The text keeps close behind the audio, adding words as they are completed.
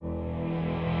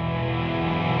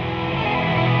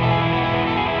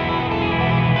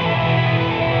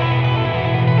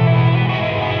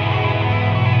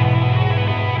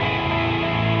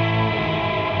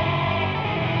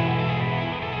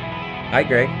Hi,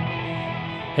 Greg.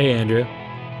 Hey, Andrew.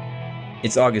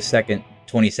 It's August 2nd,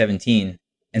 2017,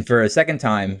 and for a second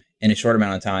time in a short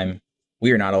amount of time,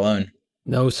 we are not alone.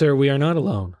 No, sir, we are not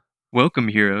alone. Welcome,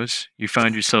 heroes. You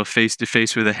find yourself face to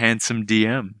face with a handsome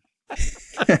DM.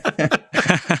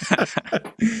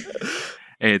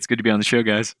 Hey, it's good to be on the show,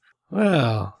 guys.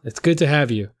 Well, it's good to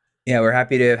have you. Yeah, we're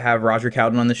happy to have Roger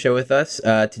Cowden on the show with us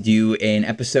to do an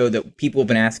episode that people have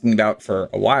been asking about for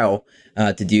a while,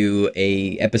 to do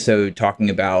a episode talking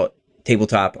about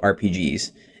tabletop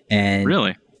RPGs. And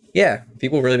Really? Yeah,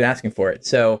 people have really been asking for it.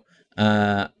 So,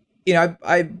 I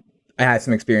had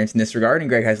some experience in this regard, and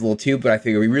Greg has a little too, but I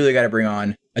figure we really got to bring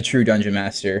on a true dungeon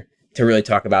master to really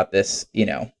talk about this,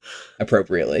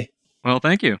 appropriately. Well,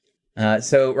 thank you.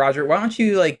 So Roger, why don't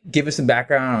you give us some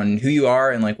background on who you are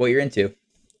and what you're into?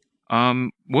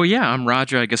 Well, yeah, I'm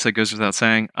Roger. I guess that goes without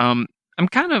saying. I'm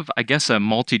kind of, a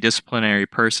multidisciplinary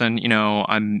person.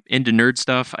 I'm into nerd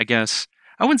stuff, I guess.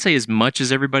 I wouldn't say as much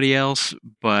as everybody else,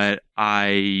 but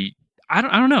I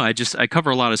don't know. I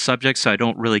cover a lot of subjects, so I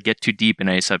don't really get too deep in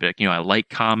any subject. I like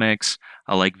comics.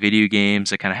 I like video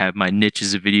games. I kind of have my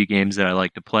niches of video games that I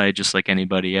like to play, just like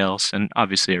anybody else. And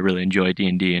obviously, I really enjoy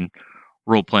D&D and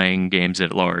role-playing games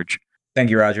at large. Thank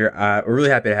you, Roger. We're really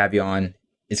happy to have you on.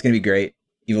 It's going to be great.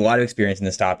 You have a lot of experience in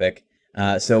this topic.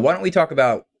 So why don't we talk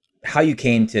about how you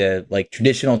came to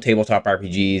traditional tabletop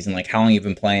RPGs and how long you've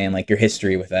been playing, your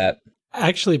history with that.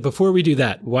 Actually, before we do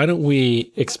that, why don't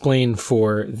we explain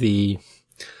for the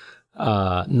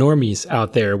normies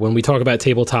out there when we talk about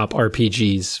tabletop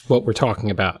RPGs, what we're talking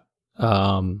about.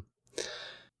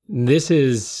 This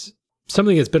is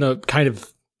something that's been kind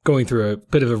of going through a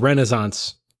bit of a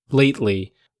renaissance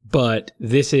lately, but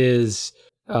this is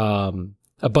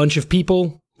a bunch of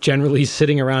people generally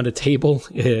sitting around a table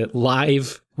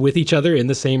live with each other in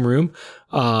the same room.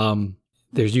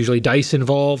 There's usually dice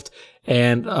involved,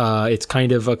 and it's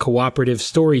kind of a cooperative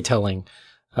storytelling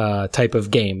type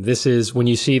of game. This is when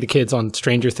you see the kids on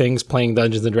Stranger Things playing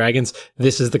Dungeons and Dragons,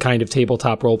 this is the kind of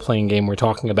tabletop role-playing game we're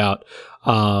talking about.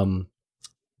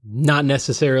 Not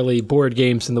necessarily board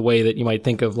games in the way that you might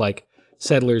think of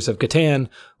Settlers of Catan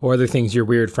or other things your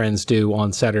weird friends do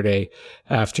on Saturday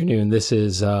afternoon. This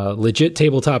is legit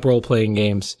tabletop role-playing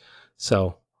games.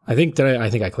 So I think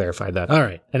I clarified that. All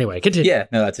right. Anyway, continue. Yeah,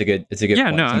 no, it's a good Yeah,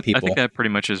 point. no, I think that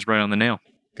pretty much is right on the nail.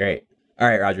 Great. All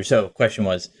right, Roger. So question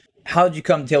was, how did you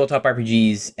come to tabletop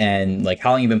RPGs, and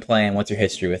how long you've been playing? What's your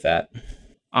history with that?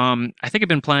 I think I've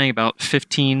been playing about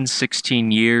 15,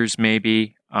 16 years,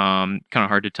 maybe. Kind of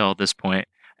hard to tell at this point.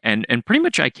 And pretty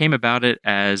much I came about it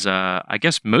as, I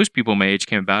guess most people my age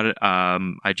came about it.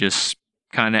 I just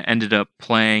kind of ended up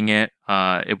playing it.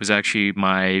 It was actually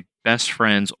my best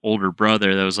friend's older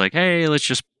brother that was like, hey, let's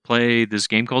just play this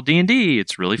game called D&D.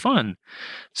 It's really fun.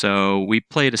 So we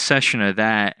played a session of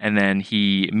that, and then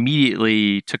he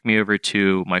immediately took me over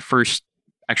to my first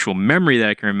actual memory that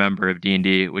I can remember of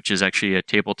D&D, which is actually a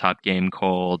tabletop game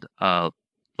called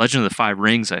Legend of the Five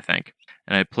Rings, I think.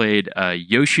 And I played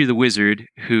Yoshi the Wizard,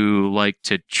 who liked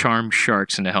to charm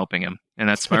sharks into helping him. And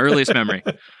that's my earliest memory.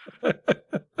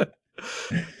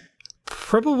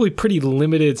 Probably pretty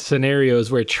limited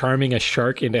scenarios where charming a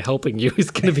shark into helping you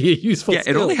is going to be a useful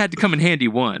skill. It only had to come in handy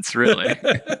once, really.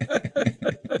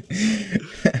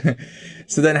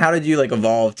 So then how did you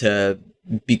evolve to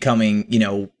becoming,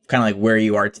 kind of where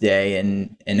you are today,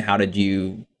 and how did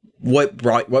you... What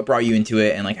brought you into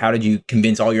it, and how did you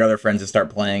convince all your other friends to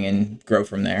start playing and grow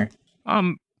from there?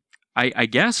 I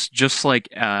guess just like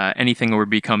anything we're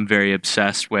become very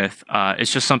obsessed with,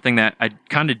 it's just something that I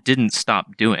kind of didn't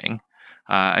stop doing.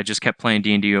 I just kept playing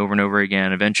D&D over and over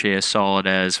again. Eventually I saw it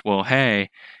as, well, hey,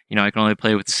 I can only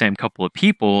play with the same couple of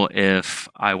people. If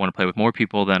I want to play with more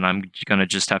people, then I'm going to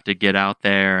just have to get out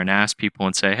there and ask people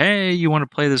and say, hey, you want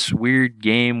to play this weird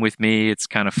game with me? It's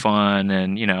kind of fun.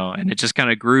 And, and it just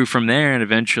kind of grew from there. And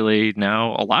eventually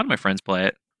now a lot of my friends play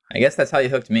it. I guess that's how you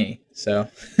hooked me. So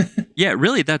yeah,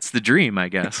 really, that's the dream, I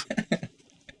guess.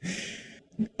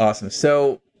 Awesome.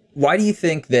 So why do you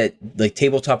think that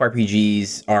tabletop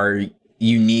RPGs are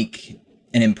unique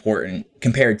and important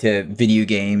compared to video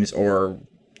games or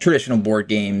traditional board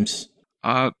games?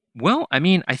 Well,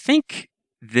 I think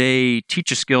they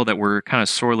teach a skill that we're kind of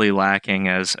sorely lacking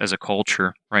as a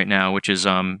culture right now, which is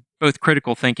both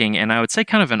critical thinking, and I would say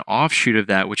kind of an offshoot of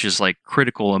that, which is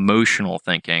critical emotional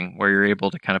thinking, where you're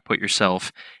able to kind of put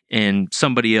yourself in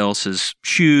somebody else's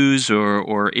shoes,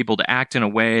 or able to act in a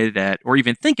way that, or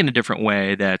even think in a different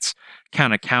way that's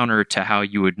kind of counter to how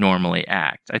you would normally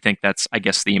act. I think that's, I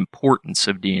guess, the importance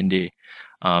of D&D,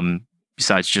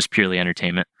 besides just purely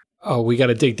entertainment. Oh, we got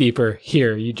to dig deeper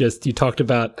here. You talked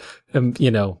about,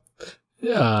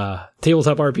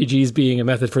 tabletop RPGs being a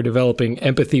method for developing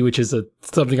empathy, which is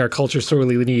something our culture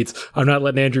sorely needs. I'm not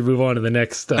letting Andrew move on to the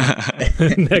next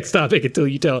next topic until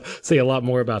you say a lot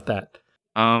more about that.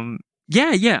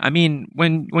 Yeah. I mean,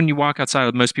 when you walk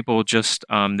outside, most people just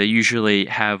they usually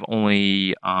have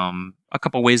only a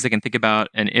couple ways they can think about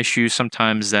an issue.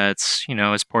 Sometimes that's,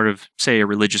 as part of, say, a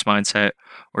religious mindset,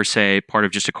 or say part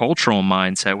of just a cultural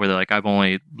mindset where they're like, I've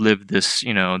only lived this,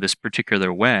 this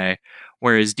particular way.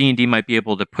 Whereas D&D might be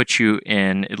able to put you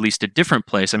in at least a different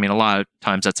place. I mean, a lot of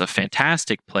times that's a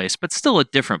fantastic place, but still a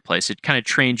different place. It kind of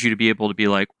trains you to be able to be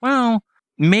like, well,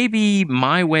 maybe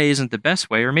my way isn't the best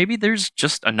way, or maybe there's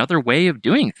just another way of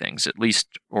doing things, at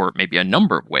least, or maybe a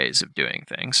number of ways of doing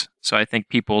things. So I think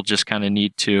people just kind of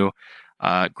need to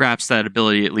grasp that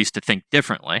ability, at least to think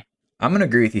differently. I'm going to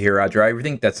agree with you here, Roger. I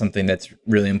think that's something that's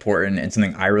really important and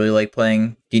something I really like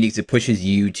playing D&D, because it pushes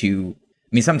you to, I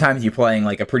mean, sometimes you're playing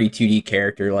like a pretty 2D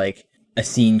character, like a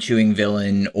scene-chewing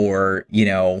villain, or,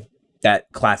 that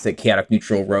classic chaotic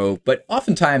neutral rogue. But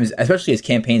oftentimes, especially as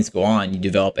campaigns go on, you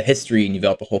develop a history and you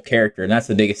develop a whole character. And that's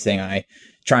the biggest thing I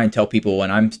try and tell people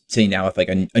when I'm sitting down with like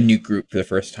a new group for the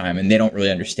first time and they don't really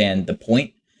understand the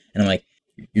point. And I'm like,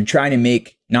 you're trying to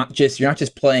make you're not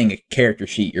just playing a character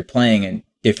sheet, you're playing a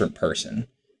different person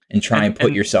and try and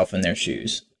put yourself in their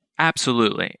shoes.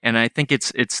 Absolutely. And I think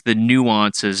it's the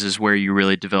nuances is where you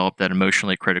really develop that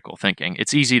emotionally critical thinking.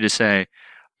 It's easy to say,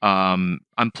 I'm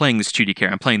playing this 2D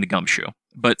character, I'm playing the Gumshoe.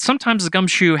 But sometimes the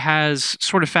Gumshoe has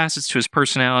sort of facets to his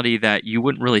personality that you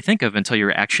wouldn't really think of until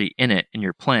you're actually in it and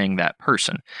you're playing that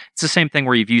person. It's the same thing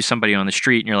where you view somebody on the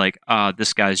street and you're like,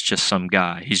 this guy's just some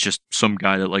guy. He's just some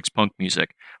guy that likes punk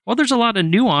music. Well, there's a lot of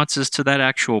nuances to that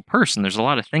actual person. There's a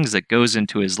lot of things that goes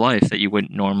into his life that you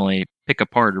wouldn't normally pick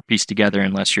apart or piece together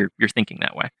unless you're thinking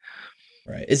that way.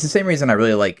 Right. It's the same reason I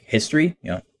really like history,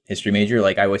 history major.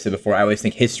 Like I always said before, I always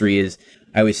think history is,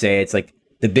 I always say it's like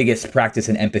the biggest practice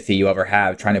in empathy you ever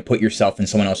have, trying to put yourself in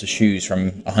someone else's shoes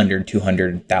from 100,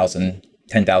 200, 1,000,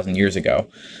 10,000 years ago.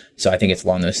 So I think it's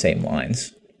along those same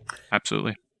lines.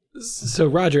 Absolutely. So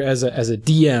Roger, as a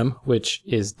DM, which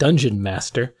is Dungeon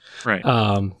Master, right?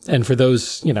 And for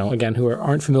those, again, who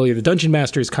aren't familiar, the Dungeon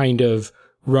Master is kind of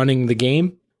running the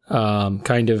game,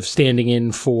 kind of standing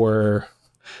in for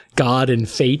God and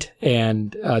fate,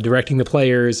 and directing the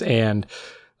players and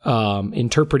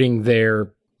interpreting their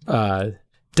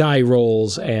die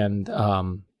rolls, and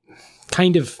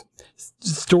kind of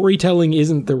storytelling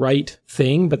isn't the right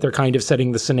thing, but they're kind of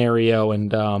setting the scenario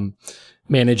and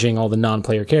managing all the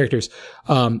non-player characters.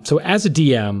 So as a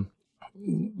DM,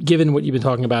 given what you've been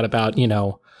talking about,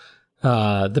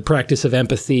 the practice of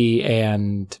empathy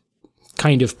and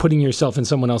kind of putting yourself in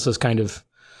someone else's kind of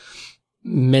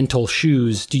mental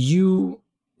shoes, do you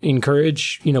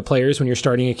encourage, players when you're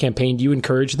starting a campaign, do you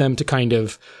encourage them to kind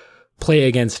of play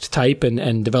against type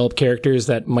and develop characters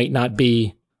that might not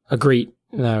be a great,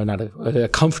 not a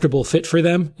comfortable fit for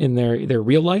them in their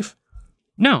real life?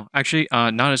 No, actually,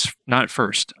 not at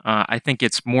first. I think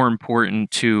it's more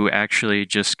important to actually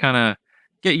just kind of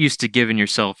get used to giving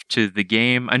yourself to the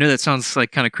game. I know that sounds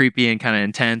like kind of creepy and kind of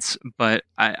intense, but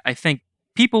I think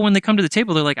people, when they come to the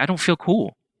table, they're like, I don't feel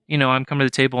cool. I'm coming to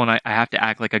the table and I have to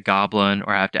act like a goblin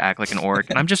or I have to act like an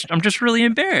orc, and I'm just really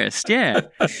embarrassed. Yeah.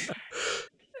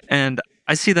 And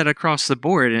I see that across the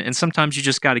board, and sometimes you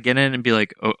just got to get in and be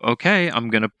like, okay, I'm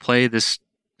going to play this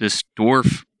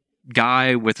dwarf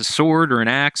guy with a sword or an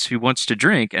axe who wants to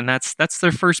drink, and that's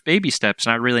their first baby steps.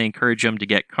 And I really encourage them to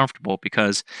get comfortable,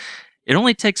 because it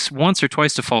only takes once or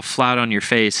twice to fall flat on your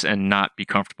face and not be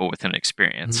comfortable with an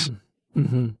experience. Mm-hmm.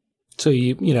 Mm-hmm. So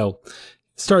you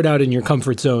start out in your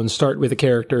comfort zone, start with a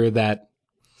character that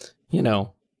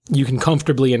you can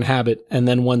comfortably inhabit, and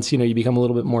then once you become a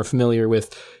little bit more familiar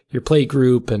with your play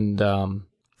group and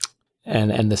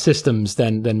the systems,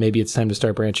 then maybe it's time to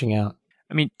start branching out.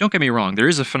 I mean, don't get me wrong. There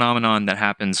is a phenomenon that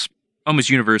happens almost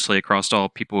universally across all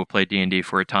people who play D&D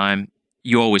for a time.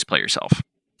 You always play yourself.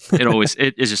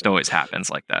 It just always happens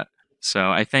like that.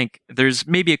 So I think there's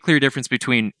maybe a clear difference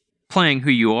between playing who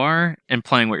you are and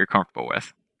playing what you're comfortable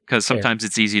with, because sometimes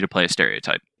it's easy to play a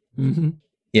stereotype. Mm-hmm.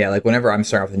 Yeah, like whenever I'm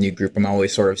starting with a new group, I'm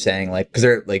always sort of saying, like, because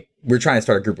they're like, we're trying to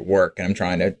start a group at work, and I'm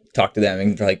trying to talk to them,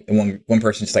 and like one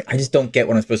person's just like, I just don't get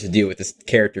what I'm supposed to do with this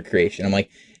character creation. I'm like,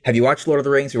 have you watched Lord of the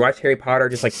Rings? You watched Harry Potter?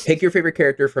 Just like pick your favorite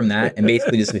character from that and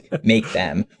basically just make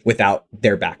them without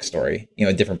their backstory,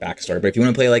 a different backstory. But if you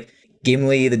want to play like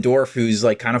Gimli the dwarf, who's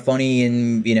like kind of funny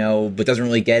and but doesn't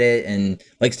really get it and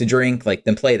likes to drink, like,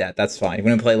 then play that. That's fine. If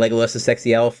you want to play Legolas the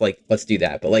sexy elf, like, let's do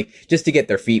that. But like, just to get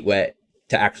their feet wet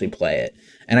to actually play it.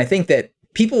 And I think that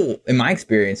people, in my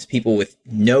experience, people with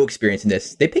no experience in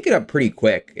this, they pick it up pretty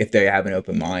quick if they have an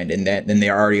open mind, and then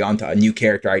they're already onto new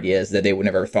character ideas that they would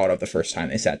never have thought of the first time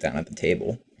they sat down at the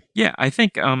table. Yeah, I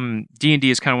think D&D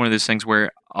is kind of one of those things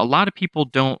where a lot of people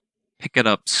don't pick it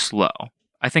up slow.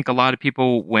 I think a lot of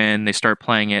people, when they start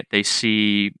playing it, they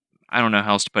see, I don't know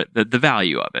how else to put it, the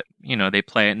value of it. They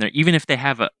play it, and even if they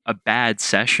have a bad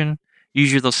session,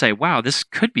 usually they'll say, wow, this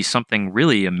could be something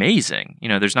really amazing.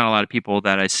 There's not a lot of people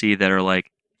that I see that are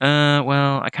like,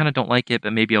 well, I kind of don't like it,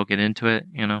 but maybe I'll get into it,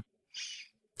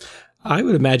 I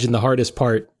would imagine the hardest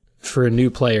part for a new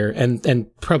player and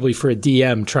probably for a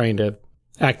DM trying to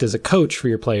act as a coach for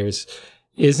your players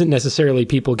isn't necessarily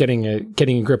people getting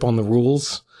a grip on the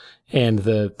rules and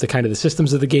the kind of the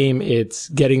systems of the game. It's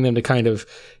getting them to kind of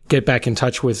get back in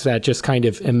touch with that just kind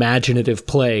of imaginative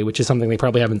play, which is something they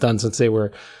probably haven't done since they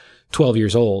were 12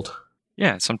 years old.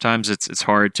 Yeah, sometimes it's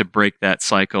hard to break that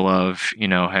cycle of,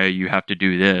 hey, you have to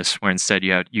do this, where instead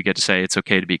you get to say it's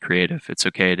okay to be creative. It's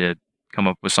okay to come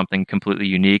up with something completely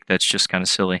unique that's just kind of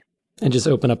silly. And just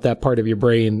open up that part of your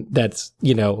brain that's,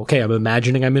 okay, I'm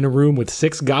imagining I'm in a room with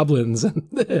 6 goblins.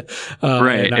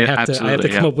 Right. And I have to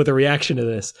come up with a reaction to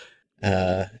this.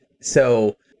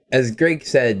 So, as Greg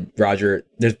said, Roger,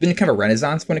 there's been kind of a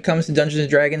renaissance when it comes to Dungeons &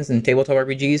 Dragons and tabletop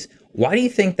RPGs. Why do you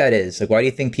think that is? Like, why do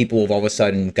you think people have all of a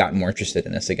sudden gotten more interested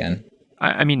in this again?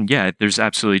 I mean, yeah, there's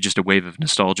absolutely just a wave of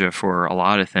nostalgia for a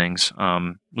lot of things.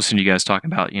 Listening to you guys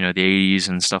talking about, the 80s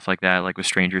and stuff like that, like with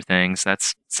Stranger Things,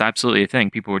 it's absolutely a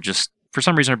thing. People were just, for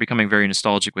some reason, are becoming very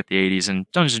nostalgic with the 80s,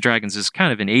 and Dungeons & Dragons is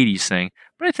kind of an 80s thing.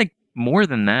 But I think more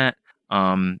than that,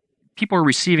 people are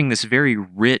receiving this very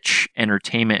rich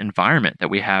entertainment environment that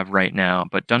we have right now.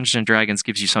 But Dungeons & Dragons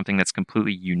gives you something that's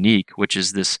completely unique, which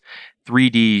is this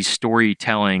 3D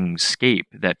storytelling scape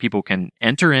that people can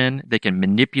enter in. They can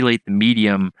manipulate the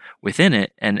medium within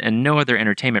it, and no other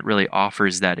entertainment really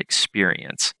offers that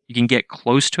experience. You can get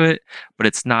close to it, but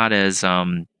it's not as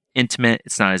intimate,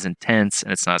 it's not as intense,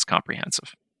 and it's not as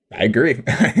comprehensive. I agree.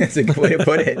 That's a good way to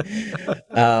put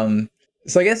it.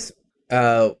 So I guess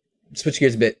switch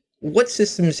gears a bit. What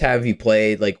systems have you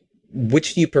played? Like,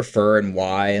 which do you prefer and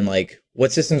why? And like,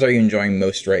 what systems are you enjoying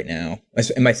most right now?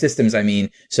 And by systems, I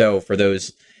mean, so for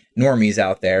those normies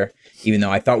out there, even though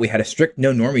I thought we had a strict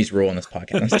no normies rule on this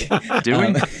podcast. Do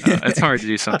we? It's hard to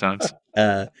do sometimes.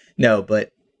 No,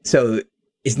 but so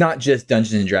it's not just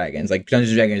Dungeons and Dragons. Like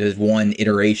Dungeons and Dragons is one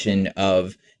iteration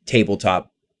of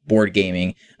tabletop board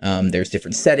gaming. There's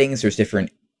different settings. There's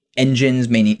different engines,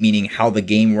 meaning how the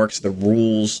game works, the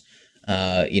rules,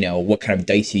 what kind of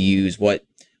dice you use, what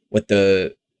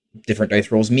the different dice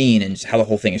rolls mean, and just how the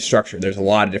whole thing is structured. There's a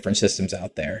lot of different systems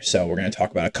out there. So we're going to talk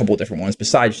about a couple different ones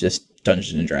besides just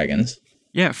Dungeons and Dragons.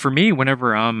 Yeah, for me,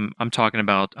 whenever I'm talking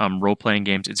about role-playing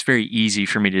games, it's very easy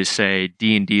for me to say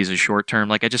D&D is a short term.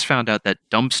 Like I just found out that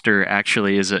Dumpster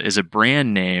actually is a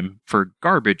brand name for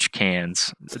garbage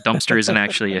cans. Dumpster isn't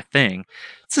actually a thing.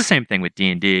 It's the same thing with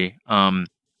D&D.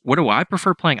 What do I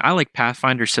prefer playing? I like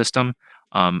Pathfinder system.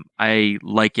 I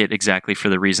like it exactly for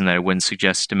the reason that I wouldn't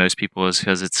suggest to most people, is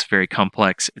because it's very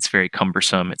complex, it's very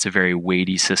cumbersome, it's a very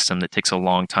weighty system that takes a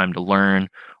long time to learn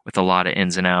with a lot of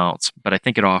ins and outs, but I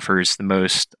think it offers the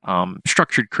most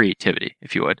structured creativity,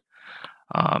 if you would.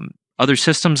 Other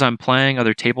systems I'm playing,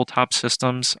 other tabletop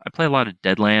systems, I play a lot of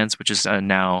Deadlands, which is a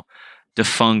now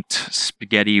defunct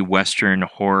spaghetti western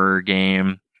horror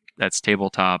game that's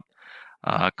tabletop.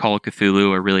 Call of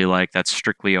Cthulhu I really like. That's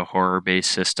strictly a horror-based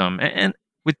system. And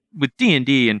with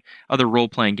D&D and other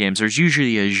role-playing games, there's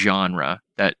usually a genre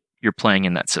that you're playing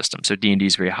in that system. So D&D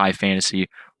is very high fantasy,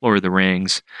 Lord of the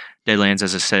Rings. Deadlands,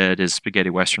 as I said, is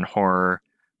spaghetti western horror.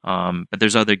 But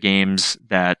there's other games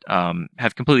that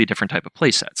have completely different type of play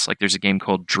sets. Like there's a game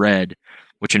called Dread,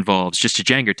 which involves just a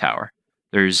Jenga tower.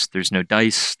 There's no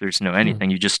dice, there's no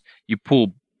anything. You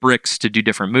pull bricks to do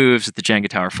different moves. If the Jenga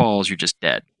tower falls, you're just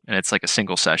dead. And it's like a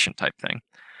single session type thing.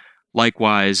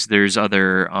 Likewise, there's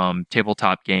other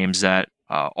tabletop games that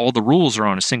all the rules are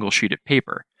on a single sheet of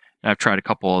paper. And I've tried a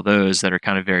couple of those that are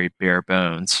kind of very bare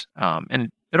bones.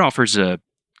 And it offers a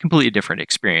completely different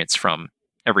experience from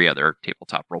every other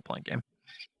tabletop role-playing game.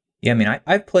 Yeah, I mean,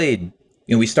 I've played,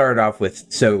 we started off with,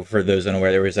 so for those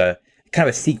unaware, there was a kind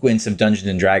of a sequence of Dungeons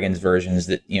and Dragons versions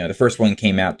that, the first one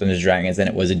came out, Dungeons and Dragons, then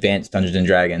it was Advanced Dungeons and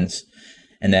Dragons.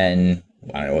 And then,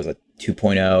 I don't know, was it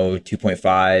 2.0,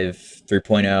 2.5,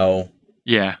 3.0?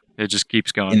 Yeah, it just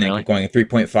keeps going. And then keep going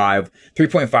 3.5.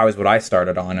 3.5 is what I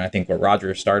started on, and I think what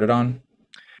Roger started on.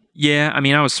 Yeah, I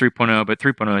mean, I was 3.0, but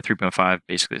 3.0 and 3.5,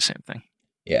 basically the same thing.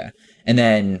 Yeah. And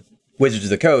then Wizards of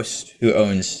the Coast, who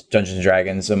owns Dungeons and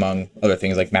Dragons, among other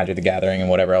things like Magic the Gathering and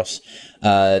whatever else,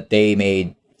 they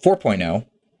made 4.0,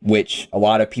 which a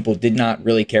lot of people did not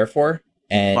really care for.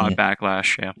 And A lot of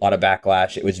backlash, yeah. a lot of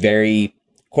backlash. It was very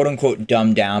quote unquote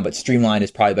dumbed down, but streamlined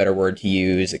is probably a better word to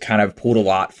use. It kind of pulled a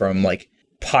lot from like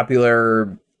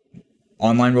popular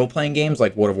online role-playing games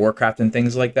like World of Warcraft and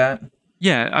things like that.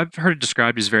 Yeah, I've heard it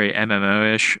described as very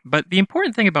MMO-ish. But the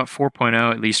important thing about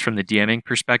 4.0, at least from the DMing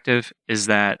perspective, is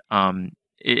that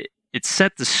it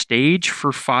set the stage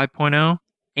for 5.0,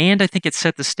 and I think it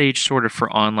set the stage sort of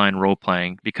for online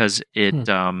role-playing because it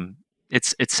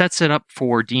sets it up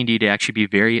for D&D to actually be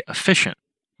very efficient,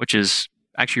 which is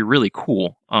actually really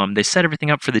cool. They set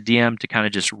everything up for the DM to kind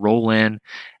of just roll in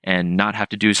and not have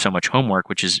to do so much homework,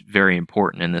 which is very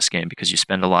important in this game because you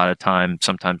spend a lot of time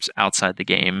sometimes outside the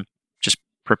game just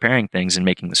preparing things and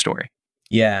making the story.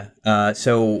 Yeah,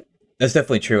 so that's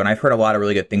definitely true. And I've heard a lot of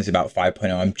really good things about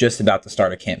 5.0. I'm just about to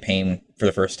start a campaign for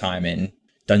the first time in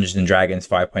Dungeons and Dragons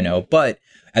 5.0. But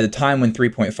at the time when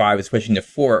 3.5 was switching to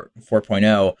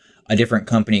 4.0, a different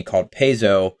company called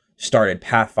Paizo started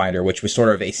Pathfinder, which was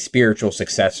sort of a spiritual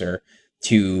successor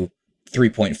to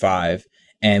 3.5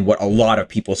 and what a lot of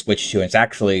people switched to. And it's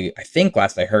actually, I think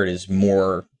last I heard, is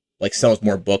more like sells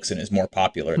more books and is more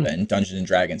popular than Dungeons and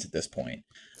Dragons at this point.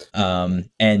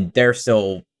 And they're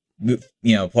still,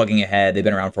 plugging ahead. They've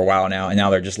been around for a while now, and now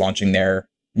they're just launching their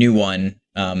new one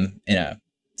in a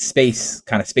space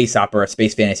opera,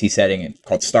 space fantasy setting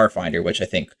called Starfinder, which I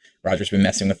think Roger's been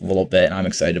messing with a little bit, and I'm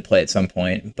excited to play at some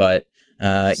point. But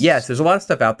yes, there's a lot of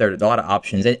stuff out there, a lot of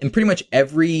options, and pretty much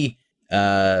every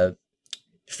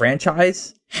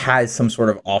franchise has some sort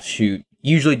of offshoot,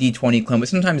 usually D20 clone, but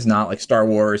sometimes not, like Star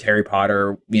Wars, Harry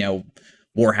Potter,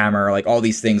 Warhammer, like all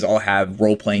these things all have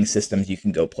role-playing systems you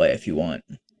can go play if you want.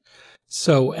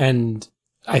 So, and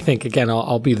I think, again,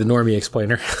 I'll be the normie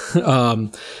explainer.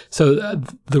 The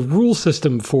rule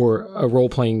system for a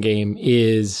role-playing game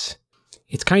it's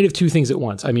kind of two things at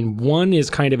once. I mean, one is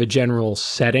kind of a general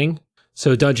setting.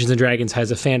 So Dungeons and Dragons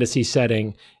has a fantasy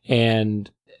setting, and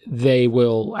they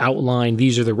will outline,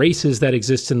 these are the races that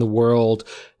exist in the world.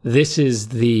 This is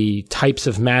the types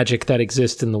of magic that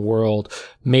exist in the world.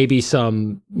 Maybe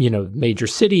some, major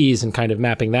cities and kind of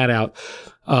mapping that out.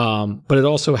 But it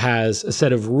also has a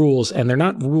set of rules, and they're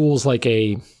not rules like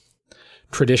a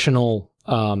traditional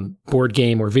board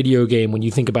game or video game. When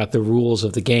you think about the rules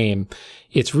of the game,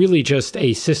 it's really just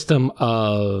a system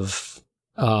of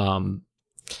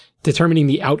determining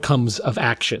the outcomes of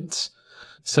actions.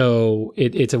 So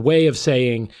it's a way of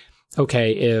saying,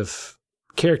 okay, if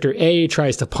character A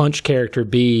tries to punch character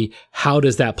B, how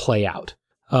does that play out?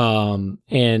 And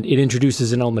it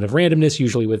introduces an element of randomness,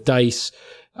 usually with dice,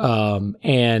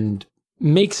 and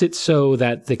makes it so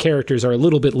that the characters are a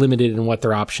little bit limited in what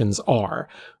their options are,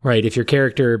 right? If your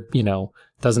character,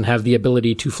 doesn't have the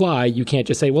ability to fly, you can't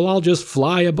just say, well, I'll just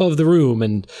fly above the room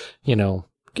and,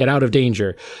 get out of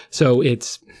danger. So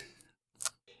it's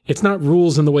not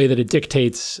rules in the way that it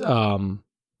dictates,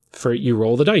 for you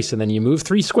roll the dice and then you move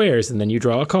 3 squares and then you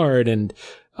draw a card and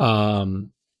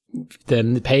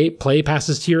then the play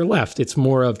passes to your left. It's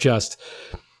more of just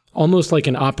almost like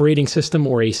an operating system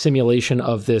or a simulation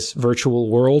of this virtual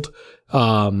world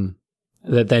that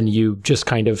then you just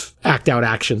kind of act out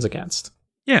actions against.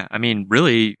 Yeah, I mean,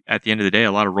 really, at the end of the day,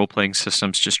 a lot of role-playing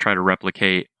systems just try to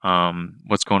replicate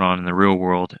what's going on in the real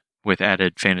world with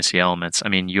added fantasy elements. I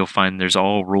mean, you'll find there's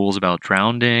all rules about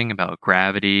drowning, about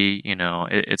gravity,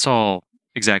 it's all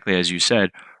exactly as you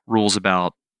said, rules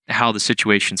about how the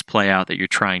situations play out that you're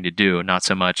trying to do, not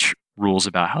so much rules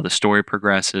about how the story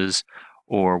progresses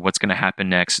or what's going to happen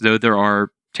next, though there are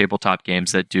tabletop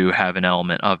games that do have an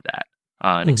element of that.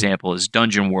 An example is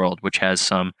Dungeon World, which has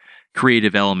some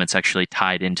creative elements actually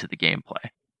tied into the gameplay.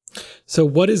 So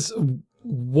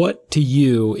what to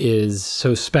you is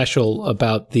so special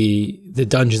about the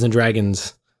Dungeons and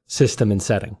Dragons system and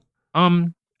setting?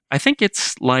 I think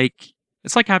it's like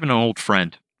having an old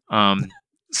friend.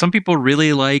 Some people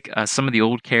really like some of the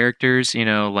old characters,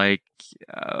 like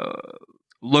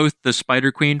Loth the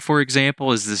Spider Queen, for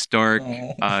example, is this dark,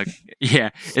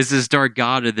 is this dark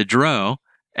god of the Drow.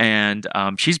 And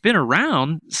she's been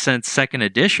around since 2nd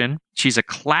edition. She's a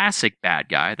classic bad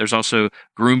guy. There's also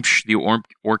Groomsh, the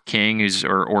Orc King,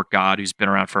 or Orc God, who's been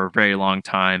around for a very long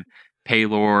time.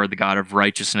 Pelor, the god of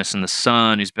righteousness and the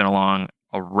sun, who's been along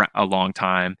a long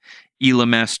time.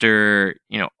 Elamester,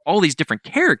 all these different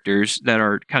characters that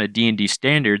are kind of D&D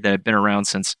standard that have been around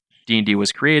since D&D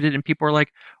was created. And people are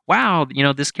like, wow,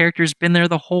 this character's been there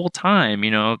the whole time.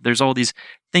 There's all these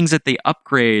things that they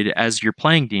upgrade as you're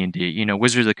playing D&D.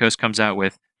 Wizards of the Coast comes out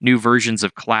with new versions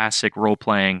of classic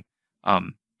role-playing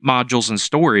modules and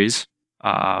stories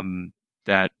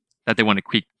that that they want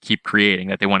to keep creating,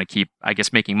 that they want to keep, I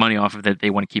guess, making money off of, that they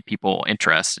want to keep people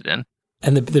interested in.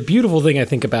 And the beautiful thing I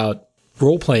think about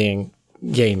role-playing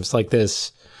games like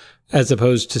this, as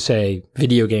opposed to, say,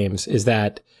 video games, is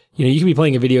that, you know, you can be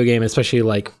playing a video game, especially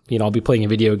like, you know, I'll be playing a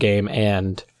video game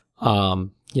and,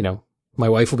 you know, my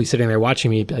wife will be sitting there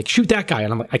watching me be like, shoot that guy.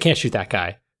 And I'm like, I can't shoot that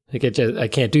guy. Like I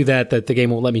can't do that the game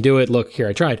won't let me do it. Look, here,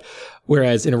 I tried.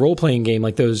 Whereas in a role-playing game,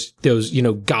 like those, you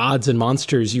know, gods and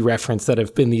monsters you reference that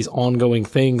have been these ongoing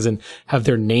things and have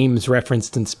their names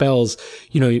referenced in spells,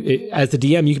 you know, as the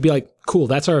DM, you could be like, cool,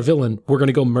 that's our villain. We're going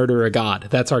to go murder a god.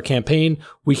 That's our campaign.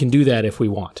 We can do that if we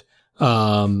want.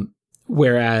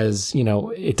 Whereas, you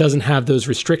know, it doesn't have those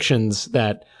restrictions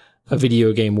that a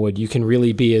video game would. You can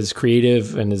really be as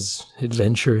creative and as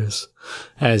adventurous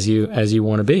as you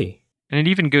want to be. And it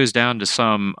even goes down to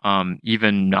some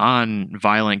even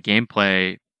non-violent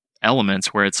gameplay elements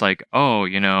where it's like, oh,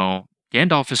 you know,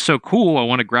 Gandalf is so cool, I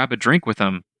want to grab a drink with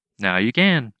him. Now you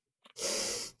can.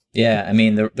 Yeah, I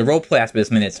mean, the roleplay aspect of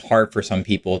this, I mean, it's hard for some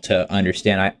people to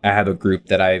understand. I have a group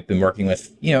that I've been working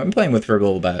with, you know, I'm playing with for a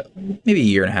little about maybe a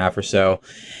year and a half or so.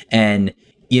 And,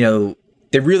 you know,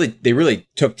 they really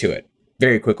took to it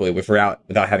very quickly without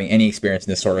having any experience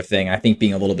in this sort of thing. I think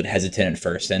being a little bit hesitant at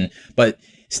first, but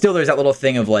still there's that little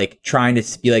thing of like trying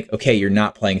to be like, okay, you're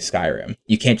not playing Skyrim.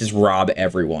 You can't just rob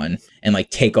everyone and like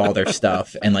take all their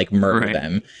stuff and like murder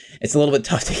them. It's a little bit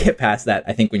tough to get past that,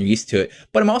 I think, when you're used to it.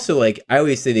 But I'm also like, I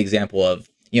always say the example of,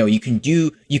 you know, you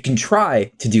can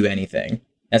try to do anything.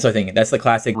 That's what I think. That's the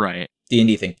classic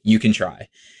D&D thing. You can try.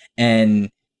 And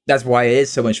that's why it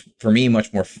is so much, for me,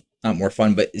 much more, not more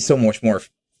fun, but it's so much more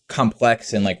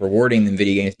complex and like rewarding than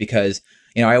video games, because,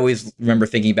 you know, I always remember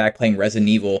thinking back playing Resident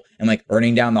Evil and like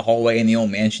running down the hallway in the old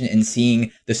mansion and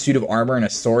seeing the suit of armor and a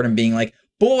sword and being like,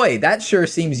 boy, that sure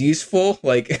seems useful.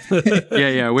 Like,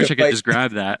 yeah, I wish I could just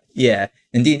grab that. Yeah,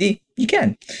 in D&D, you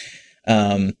can.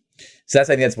 So I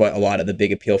think that's what a lot of the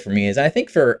big appeal for me is. I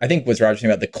think what's Roger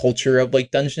saying about the culture of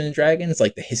like Dungeons and Dragons,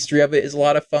 like the history of it is a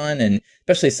lot of fun, and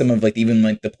especially some of like even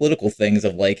like the political things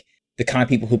of like the kind of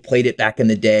people who played it back in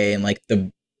the day and like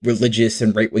the religious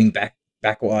and right-wing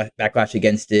backlash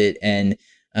against it, and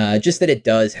just that it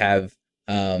does have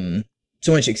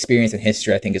so much experience and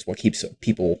history, I think, is what keeps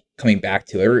people coming back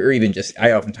to it. Or even just,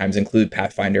 I oftentimes include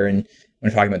Pathfinder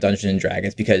when talking about Dungeons and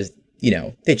Dragons, because, you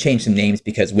know, they changed some names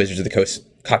because Wizards of the Coast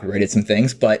copyrighted some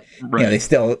things, but you know,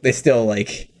 they still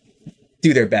like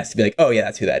do their best to be like, oh yeah,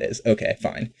 that's who that is. Okay,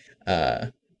 fine.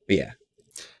 But yeah.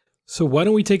 So why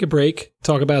don't we take a break,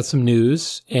 talk about some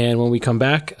news, and when we come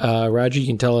back, Roger, you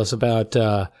can tell us about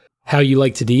how you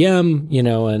like to DM, you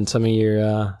know, and some of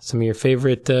your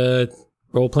favorite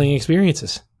role-playing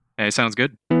experiences. Hey, sounds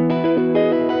good.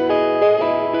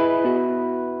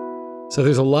 So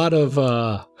there's a lot of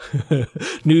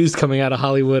news coming out of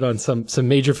Hollywood on some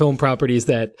major film properties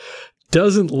that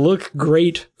doesn't look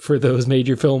great for those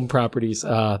major film properties.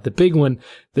 The big one,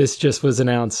 this just was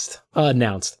announced,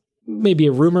 maybe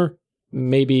a rumor,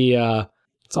 maybe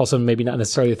it's also maybe not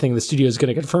necessarily a thing the studio is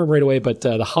going to confirm right away, but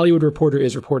the Hollywood Reporter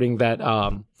is reporting that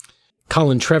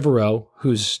Colin Trevorrow,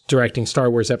 who's directing Star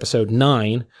Wars Episode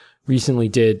 9, recently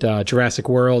did Jurassic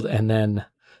World and then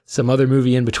some other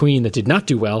movie in between that did not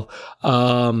do well.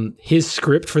 His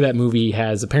script for that movie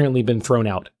has apparently been thrown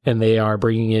out, and they are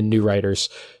bringing in new writers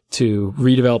to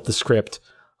redevelop the script.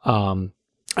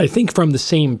 I think from the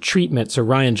same treatment. So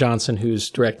Rian Johnson, who's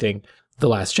directing The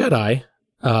Last Jedi,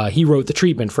 he wrote the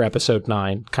treatment for Episode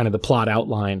 9, kind of the plot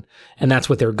outline, and that's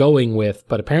what they're going with.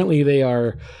 But apparently they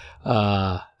are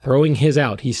throwing his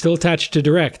out. He's still attached to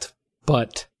direct,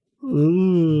 but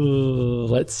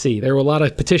let's see. There were a lot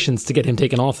of petitions to get him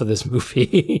taken off of this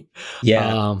movie.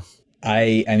 Yeah.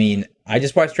 I mean, I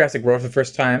just watched Jurassic World for the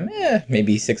first time,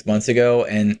 maybe 6 months ago,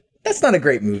 and that's not a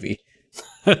great movie.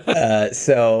 And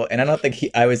I don't think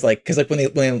I was like, because like when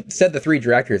they said the three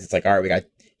directors, it's like, all right, we got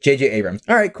J.J. Abrams.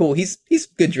 All right, cool. He's a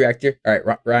good director. All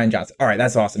right, Rian Johnson. All right,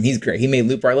 that's awesome. He's great. He made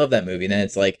Looper. I love that movie. And then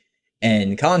it's like,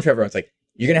 and Colin Trevorrow, it's like,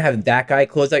 you're going to have that guy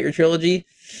close out your trilogy?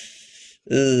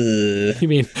 Ugh. You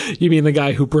mean the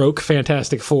guy who broke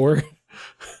Fantastic Four?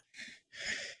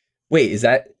 Wait, is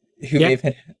that who made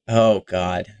it? Oh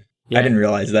God. Yeah. I didn't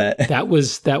realize that. That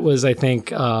was I think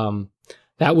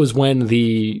that was when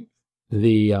the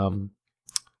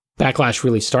backlash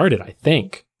really started, I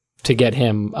think, to get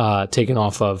him taken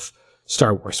off of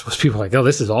Star Wars. Was people like, "Oh,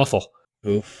 this is awful."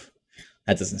 Oof.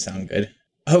 That doesn't sound good.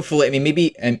 Hopefully, I mean,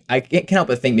 maybe, and I can't help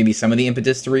but think maybe some of the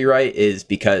impetus to rewrite is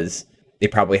because they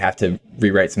probably have to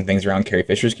rewrite some things around Carrie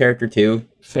Fisher's character too.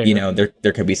 Fair. You know,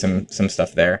 there could be some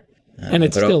stuff there. And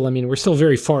it's still, I mean, we're still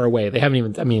very far away. They haven't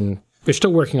even, I mean, they're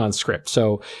still working on script.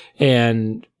 So,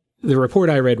 and the report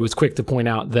I read was quick to point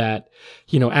out that,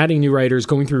 adding new writers,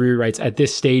 going through rewrites at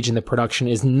this stage in the production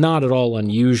is not at all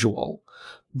unusual,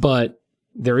 but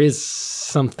there is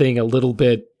something a little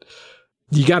bit,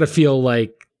 you got to feel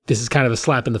like this is kind of a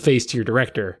slap in the face to your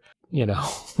director,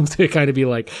 to kind of be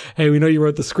like, hey, we know you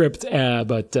wrote the script,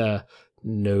 but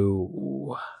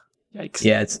no. Yikes.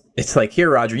 Yeah, it's like, here,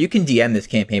 Roger, you can DM this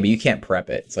campaign, but you can't prep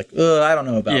it. It's like, I don't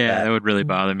know about that. Yeah, that would really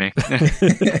bother me.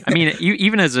 I mean,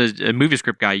 even as a movie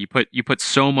script guy, you put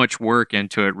so much work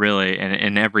into it, really,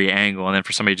 in every angle, and then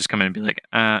for somebody to just come in and be like,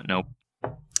 nope.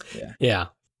 Yeah.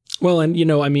 Well,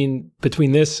 and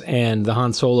between this and the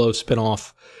Han Solo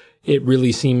spinoff, it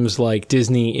really seems like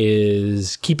Disney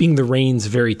is keeping the reins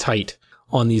very tight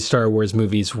on these Star Wars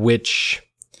movies, which,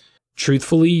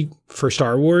 truthfully, for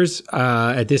Star Wars,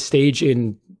 at this stage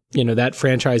in, that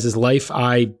franchise's life,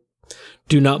 I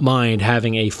do not mind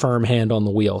having a firm hand on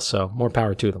the wheel. So more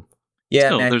power to them. Yeah,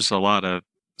 still, there's a lot of,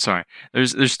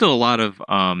 there's still a lot of,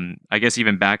 I guess,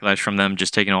 even backlash from them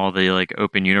just taking all the like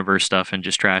open universe stuff and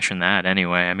just trashing that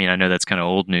anyway. I mean, I know that's kind of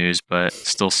old news, but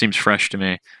still seems fresh to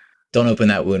me. Don't open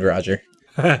that wound, Roger.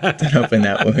 Don't open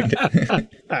that wound.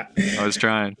 I was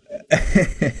trying.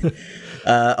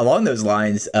 Along those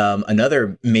lines,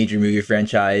 another major movie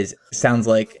franchise sounds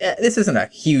like this isn't a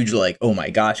huge like, oh my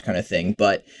gosh kind of thing,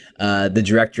 but the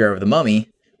director of The Mummy,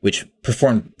 which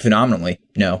performed phenomenally.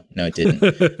 No, it didn't.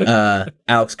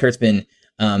 Alex Kurtzman.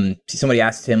 Somebody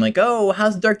asked him like, "Oh,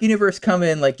 how's the Dark Universe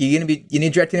coming? Like, you need to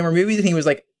direct any more movies?" And he was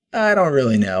like, "I don't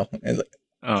really know." And like,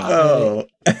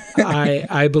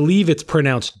 I believe it's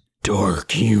pronounced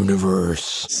Dark Universe.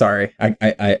 Sorry, I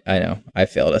know I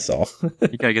failed us all.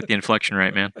 You gotta get the inflection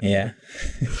right, man. Yeah.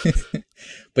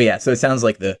 But yeah, so it sounds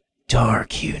like the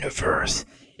Dark Universe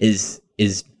is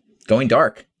going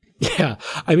dark. Yeah,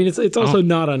 I mean it's also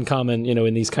not uncommon,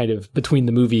 in these kind of between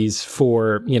the movies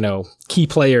for key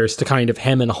players to kind of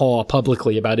hem and haw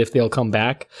publicly about if they'll come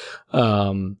back.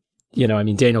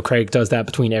 Daniel Craig does that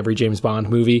between every James Bond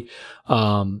movie,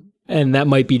 and that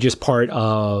might be just part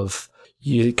of,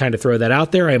 you kind of throw that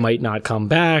out there. I might not come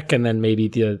back, and then maybe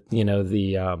there's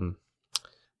some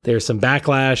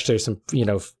backlash. There's some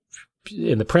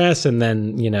in the press, and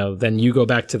then then you go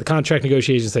back to the contract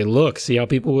negotiations and say, look, see how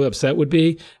people upset they would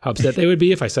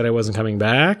be if I said I wasn't coming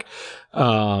back.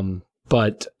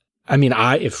 But I mean,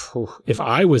 if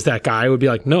I was that guy, I would be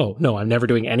like, no, I'm never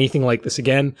doing anything like this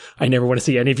again. I never want to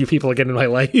see any of you people again in my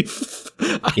life.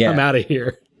 I'm out of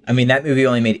here. I mean, that movie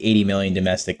only made $80 million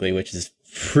domestically, which is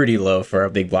pretty low for a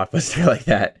big blockbuster like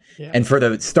that. Yeah. And for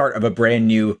the start of a brand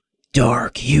new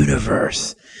Dark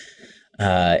Universe,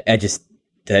 I had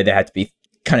to be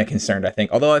kind of concerned, I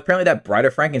think. Although apparently that Bride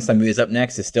of Frankenstein movie is up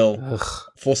next, is still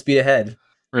full speed ahead.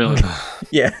 Really?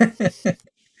 Yeah.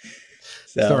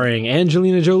 So. Starring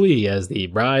Angelina Jolie as the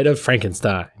Bride of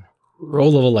Frankenstein.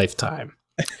 Role of a lifetime.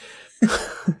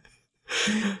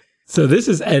 So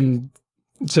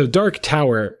Dark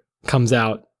Tower comes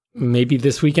out maybe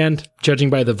this weekend, judging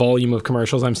by the volume of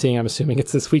commercials I'm seeing. I'm assuming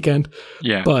it's this weekend.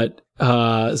 Yeah. But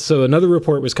so another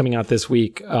report was coming out this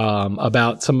week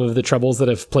about some of the troubles that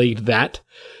have plagued that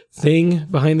thing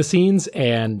behind the scenes.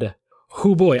 And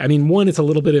oh boy, I mean, one, it's a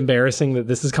little bit embarrassing that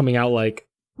this is coming out like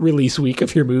release week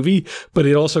of your movie, but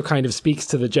it also kind of speaks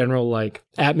to the general like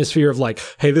atmosphere of like,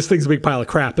 hey, this thing's a big pile of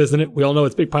crap, isn't it? We all know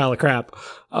it's a big pile of crap.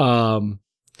 So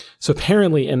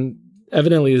apparently, and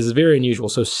evidently this is very unusual.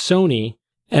 So Sony,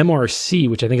 MRC,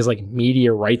 which I think is like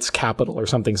Media Rights Capital or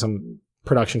something, some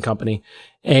production company,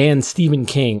 and Stephen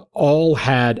King all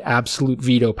had absolute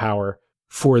veto power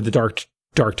for the Dark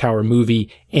Tower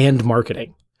movie and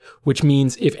marketing, which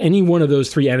means if any one of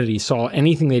those three entities saw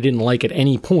anything they didn't like at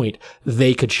any point,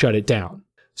 they could shut it down.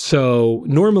 So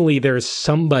normally there's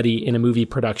somebody in a movie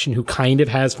production who kind of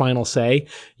has final say.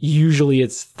 Usually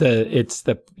it's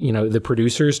the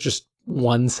producers, just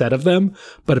one set of them.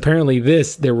 But apparently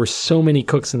there were so many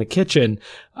cooks in the kitchen,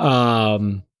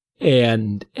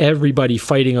 and everybody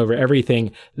fighting over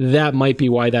everything. That might be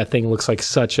why that thing looks like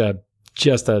just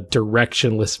a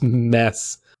directionless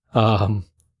mess.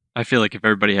 I feel like if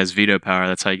everybody has veto power,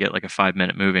 that's how you get like a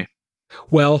 5-minute movie.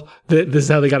 Well, this is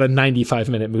how they got a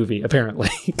 95-minute movie, apparently,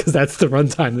 because that's the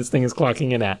runtime this thing is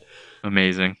clocking in at.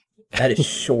 Amazing. That is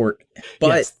short. But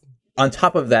yes. On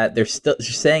top of that, they're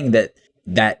saying that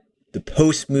the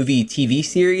post-movie TV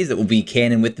series that will be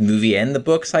canon with the movie and the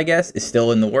books, I guess, is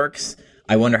still in the works.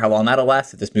 I wonder how long that'll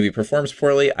last if this movie performs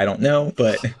poorly. I don't know,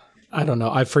 but... I don't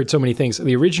know. I've heard so many things.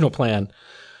 The original plan,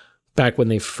 back when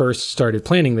they first started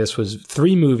planning this, was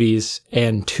 3 movies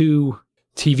and 2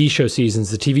 TV show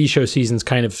seasons. The TV show seasons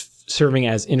kind of serving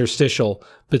as interstitial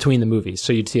between the movies.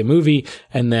 So you'd see a movie,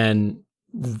 and then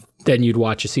then you'd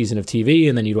watch a season of TV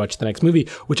and then you'd watch the next movie,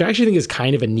 which I actually think is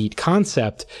kind of a neat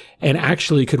concept and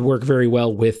actually could work very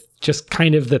well with just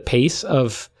kind of the pace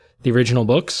of the original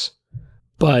books.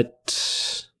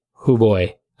 But, oh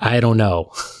boy, I don't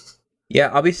know. Yeah,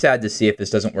 I'll be sad to see if this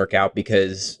doesn't work out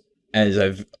because as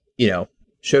I've,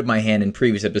 showed my hand in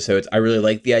previous episodes, I really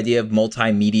like the idea of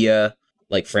multimedia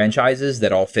like franchises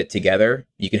that all fit together.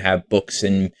 You can have books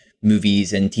and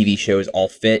movies and TV shows all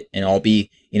fit and all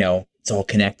be, it's all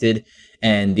connected.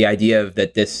 And the idea of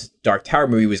that this Dark Tower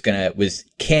movie was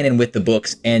canon with the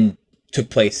books and took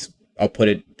place, I'll put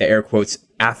it, the air quotes,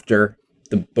 after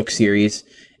the book series,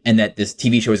 and that this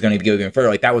TV show is going to go even further.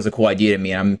 Like, that was a cool idea to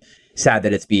me. And I'm sad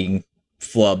that it's being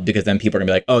flubbed because then people are going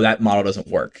to be like, oh, that model doesn't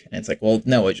work. And it's like, well,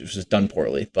 no, it was just done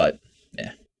poorly. But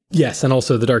yeah. Yes. And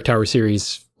also the Dark Tower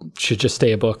series should just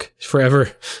stay a book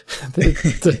forever.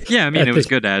 Yeah. I mean, it was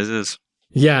good as is.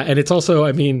 Yeah. And it's also,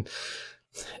 I mean,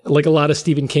 like a lot of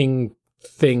Stephen King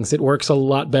things, it works a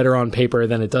lot better on paper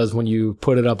than it does when you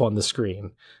put it up on the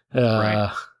screen.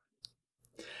 Right.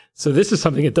 So this is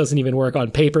something that doesn't even work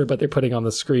on paper, but they're putting on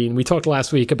the screen. We talked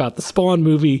last week about the Spawn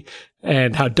movie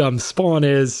and how dumb Spawn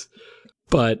is,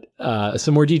 but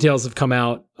some more details have come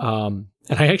out. And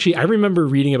I remember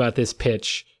reading about this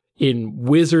pitch in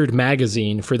Wizard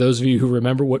Magazine. For those of you who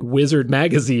remember what Wizard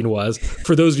Magazine was,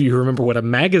 for those of you who remember what a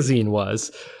magazine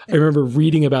was, I remember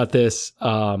reading about this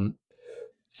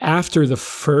after the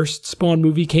first Spawn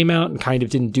movie came out and kind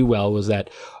of didn't do well. Was that,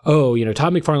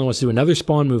 Todd McFarlane wants to do another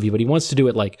Spawn movie, but he wants to do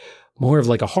it like more of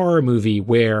like a horror movie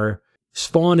where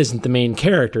Spawn isn't the main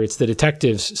character. It's the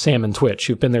detectives, Sam and Twitch,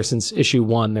 who've been there since issue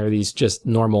 1. They're these just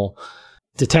normal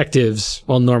detectives,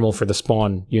 well, normal for the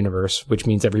Spawn universe, which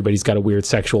means everybody's got a weird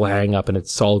sexual hang up and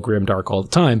it's all grim dark all the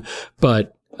time,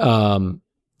 but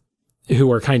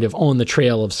who are kind of on the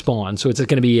trail of Spawn. So it's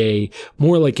going to be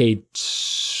more like a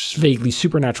vaguely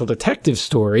supernatural detective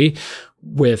story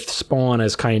with Spawn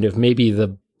as kind of maybe if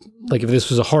this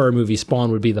was a horror movie,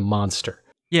 Spawn would be the monster.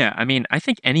 Yeah, I mean, I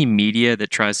think any media that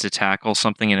tries to tackle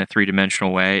something in a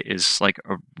three-dimensional way is like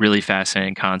a really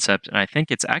fascinating concept. And I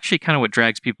think it's actually kind of what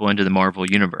drags people into the Marvel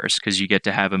universe, because you get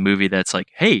to have a movie that's like,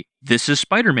 hey, this is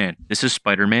Spider-Man. This is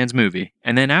Spider-Man's movie.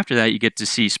 And then after that, you get to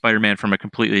see Spider-Man from a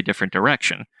completely different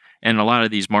direction. And a lot of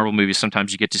these Marvel movies,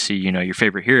 sometimes you get to see, your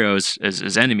favorite heroes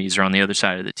as enemies or on the other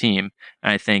side of the team.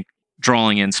 And I think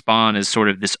drawing in Spawn as sort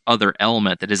of this other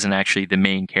element that isn't actually the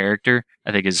main character,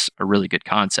 I think is a really good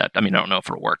concept. I mean, I don't know if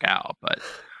it'll work out, but...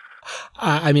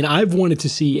 I mean, I've wanted to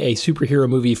see a superhero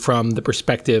movie from the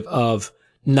perspective of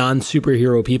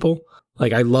non-superhero people.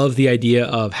 Like, I love the idea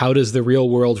of how does the real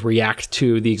world react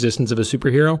to the existence of a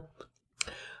superhero?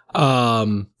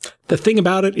 The thing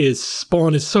about it is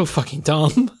Spawn is so fucking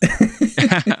dumb.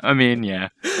 I mean, yeah.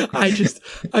 This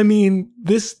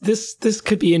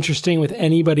could be interesting with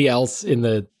anybody else in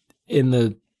the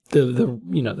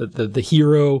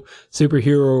hero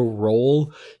superhero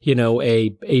role.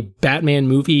 A Batman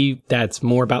movie that's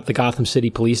more about the Gotham City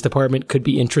Police Department could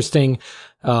be interesting.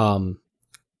 A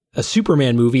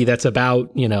Superman movie that's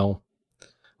about, well,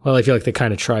 I feel like they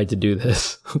kind of tried to do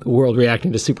this, the world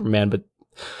reacting to Superman, but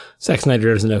Zack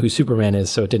Snyder doesn't know who Superman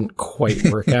is, so it didn't quite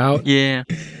work out. Yeah.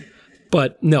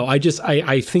 But no, I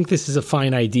think this is a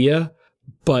fine idea,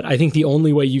 but I think the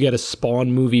only way you get a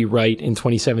Spawn movie right in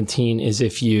 2017 is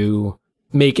if you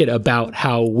make it about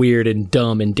how weird and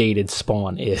dumb and dated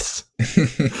Spawn is.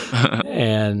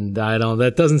 And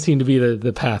that doesn't seem to be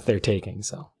the path they're taking,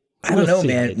 so. I don't know,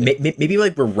 man. Maybe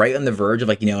like we're right on the verge of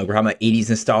like, we're talking about 80s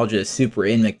nostalgia is super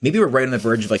in. Like maybe we're right on the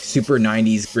verge of like super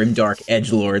 90s grimdark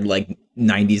edgelord, like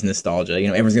 90s nostalgia.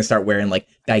 Everyone's going to start wearing like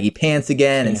baggy pants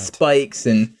again and spikes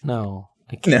and... No,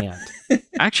 I can't. I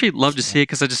actually love to see it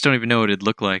because I just don't even know what it'd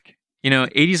look like.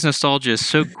 80s nostalgia is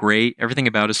so great. Everything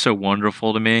about it is so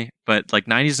wonderful to me. But like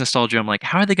 90s nostalgia, I'm like,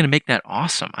 how are they going to make that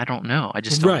awesome? I don't know. I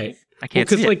just don't. Right. I can't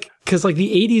see it. Because like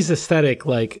the 80s aesthetic,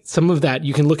 like some of that,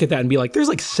 you can look at that and be like, there's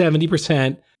like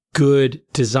 70% good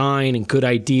design and good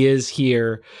ideas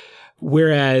here.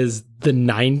 Whereas the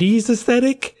 90s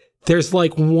aesthetic, there's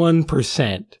like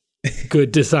 1%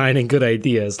 good design and good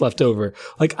ideas left over.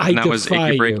 Like I defy that was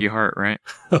Achy Breaky Heart, right?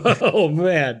 Oh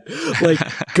man. Like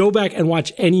go back and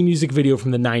watch any music video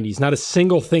from the 90s. Not a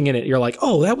single thing in it. You're like,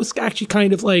 oh, that was actually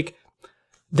kind of like,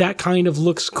 that kind of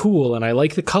looks cool and I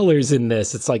like the colors in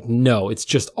this. It's like, no, it's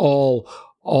just all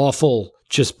awful,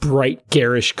 just bright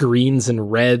garish greens and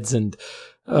reds and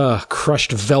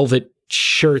crushed velvet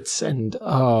shirts and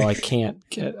I can't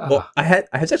get Well, I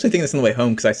was actually thinking this on the way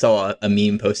home because I saw a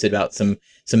meme posted about some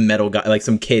metal guy, like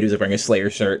some kid who's like wearing a Slayer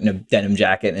shirt and a denim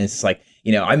jacket, and it's just like,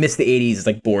 I miss the 80s. It's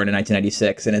like born in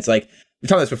 1996, and it's like, we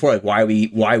talked about this before, like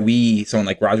why we someone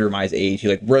like Roger Ramai's age, who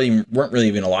like really weren't really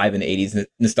even alive in the 80s,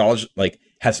 nostalgia, like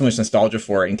have so much nostalgia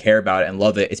for it and care about it and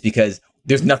love it. It's because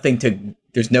there's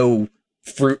no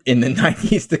fruit in the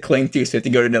 90s to cling to, so you have to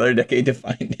go to another decade to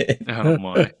find it. Oh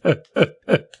my.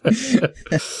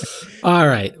 All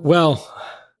right. Well,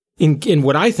 in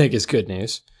what I think is good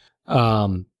news,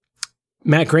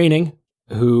 Matt Groening,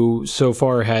 who so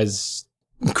far has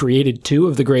created two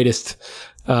of the greatest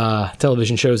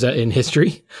television shows in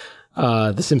history,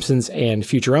 The Simpsons and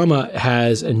Futurama,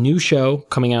 has a new show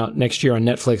coming out next year on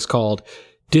Netflix called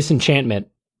Disenchantment,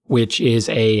 which is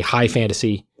a high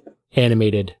fantasy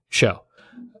animated show.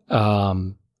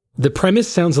 The premise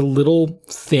sounds a little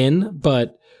thin,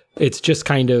 but it's just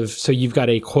kind of, so you've got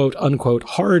a quote unquote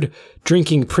hard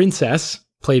drinking princess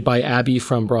played by Abby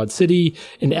from Broad City,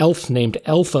 an elf named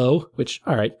Elfo, which,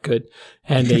 all right, good,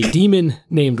 and a demon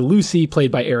named Lucy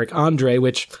played by Eric Andre,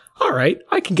 which, all right,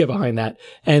 I can get behind that.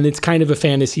 And it's kind of a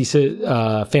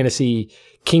fantasy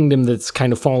kingdom that's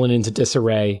kind of fallen into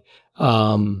disarray.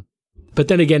 But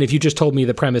then again, if you just told me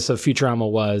the premise of Futurama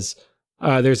was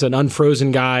there's an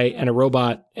unfrozen guy and a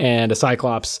robot and a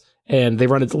cyclops and they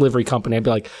run a delivery company, I'd be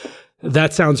like,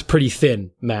 that sounds pretty thin,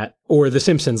 Matt. Or The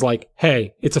Simpsons, like,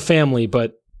 hey, it's a family,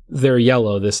 but they're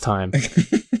yellow this time.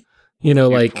 You know,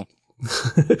 like,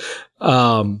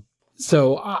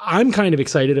 so I'm kind of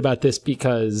excited about this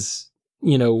because,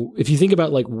 you know, if you think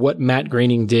about like what Matt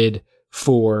Groening did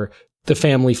for the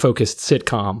family focused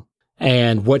sitcom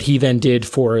and what he then did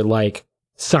for like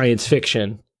science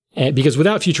fiction, and because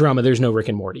without Futurama, there's no Rick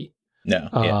and Morty. No.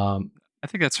 I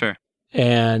think that's fair.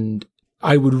 And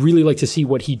I would really like to see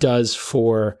what he does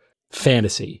for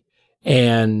fantasy.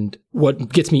 And what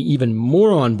gets me even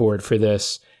more on board for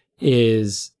this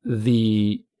is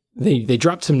they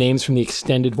dropped some names from the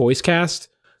extended voice cast.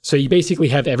 So you basically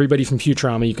have everybody from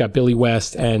Futurama. You've got Billy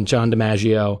West and John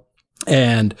DiMaggio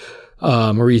and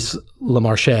Maurice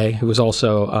LaMarche, who was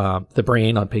also the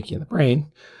Brain on Pinky and the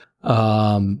Brain.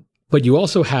 But you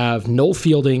also have Noel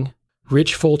Fielding,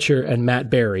 Rich Fulcher, and Matt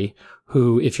Berry,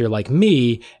 who, if you're like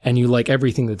me and you like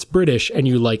everything that's British and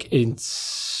you like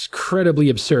incredibly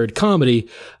absurd comedy,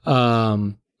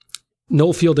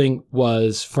 Noel Fielding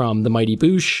was from The Mighty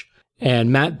Boosh,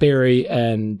 and Matt Berry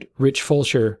and Rich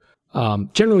Fulcher.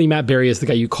 Generally, Matt Berry is the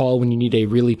guy you call when you need a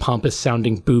really pompous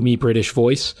sounding, boomy British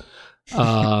voice.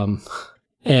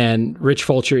 And Rich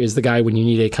Fulcher is the guy when you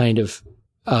need a kind of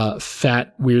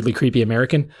fat, weirdly creepy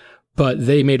American. But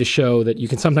they made a show that you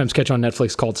can sometimes catch on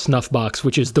Netflix called Snuffbox,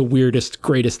 which is the weirdest,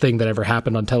 greatest thing that ever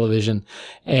happened on television.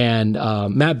 And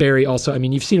Matt Berry also, I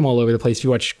mean, you've seen him all over the place. If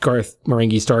you watch Garth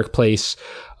Marenghi's Dark Place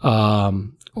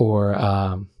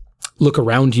or Look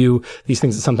Around You, these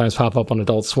things that sometimes pop up on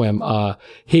Adult Swim,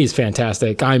 he's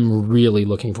fantastic. I'm really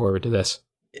looking forward to this.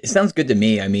 It sounds good to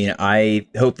me. I mean, I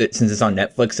hope that since it's on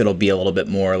Netflix, it'll be a little bit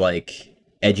more like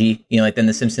edgy, you know, like than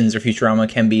The Simpsons or Futurama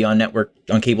can be on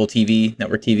cable TV,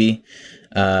 network TV.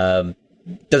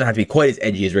 Doesn't have to be quite as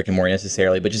edgy as Rick and Morty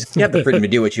necessarily, but just you have the freedom to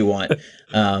do what you want.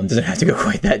 Doesn't have to go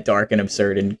quite that dark and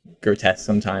absurd and grotesque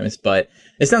sometimes, but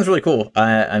it sounds really cool.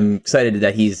 I'm excited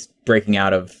that he's breaking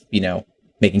out of, you know,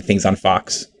 making things on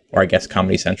Fox or I guess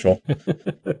Comedy Central.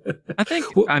 I think,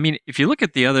 I mean, if you look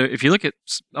at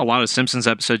a lot of Simpsons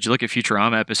episodes, you look at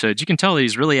Futurama episodes, you can tell that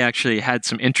he's really actually had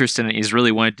some interest in it. He's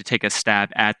really wanted to take a stab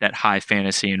at that high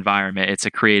fantasy environment. It's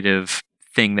a creative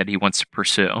thing that he wants to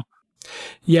pursue.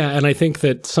 Yeah, and I think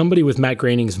that somebody with Matt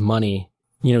Groening's money,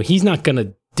 you know, he's not going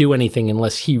to do anything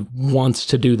unless he wants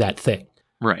to do that thing.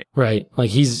 Right. Right. Like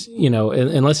he's, you know,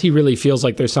 unless he really feels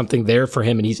like there's something there for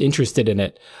him and he's interested in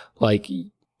it, like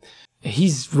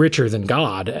he's richer than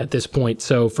God at this point.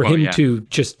 So for him to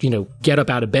just, you know, get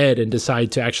up out of bed and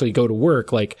decide to actually go to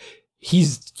work, like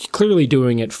he's clearly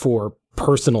doing it for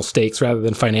personal stakes rather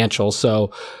than financial.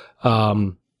 So,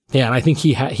 yeah, and I think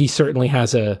he certainly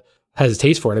has a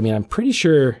taste for it. I mean, I'm pretty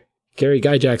sure Gary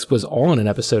Gygax was on an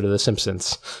episode of The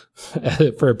Simpsons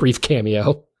for a brief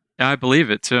cameo. I believe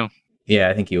it too. Yeah,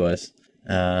 I think he was.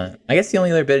 I guess the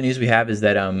only other bit of news we have is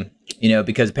that, you know,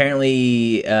 because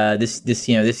apparently this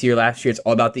year, last year, it's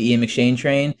all about the Ian McShane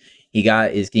train.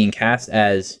 Is getting cast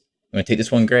as, you want to take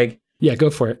this one, Greg? Yeah, go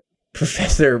for it.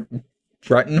 Professor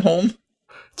Bruttenholm?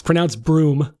 It's pronounced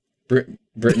Broom.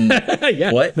 Britain.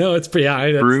 Yeah. What? No, it's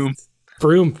Broom.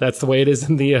 Broom. That's the way it is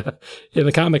in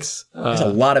the comics. There's a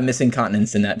lot of missing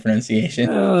consonants in that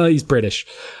pronunciation. He's British.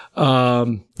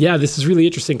 Yeah, this is really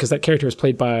interesting because that character is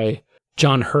played by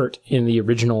John Hurt in the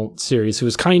original series, who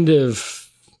was kind of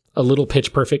a little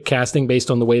pitch perfect casting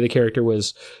based on the way the character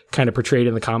was kind of portrayed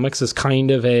in the comics as kind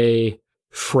of a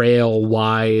frail,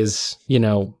 wise, you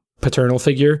know, paternal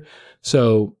figure.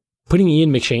 So putting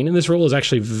Ian McShane in this role is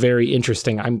actually very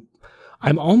interesting.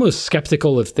 I'm almost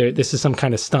skeptical if this is some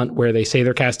kind of stunt where they say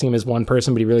they're casting him as one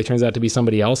person, but he really turns out to be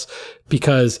somebody else.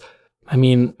 Because, I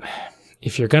mean,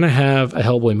 if you're going to have a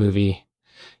Hellboy movie,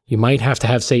 you might have to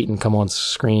have Satan come on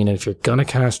screen. And if you're going to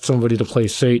cast somebody to play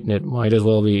Satan, it might as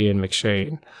well be Ian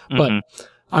McShane. Mm-hmm. But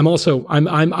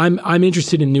I'm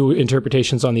interested in new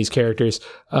interpretations on these characters.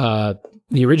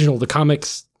 The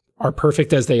comics are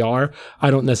perfect as they are.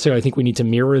 I don't necessarily think we need to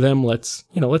mirror them. Let's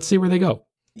see where they go.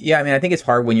 Yeah, I mean, I think it's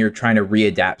hard when you're trying to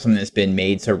readapt something that's been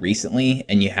made so recently,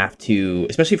 and you have to,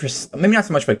 especially for maybe not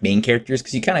so much for like main characters,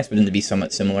 because you kind of expect them to be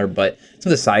somewhat similar, but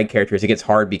some of the side characters, it gets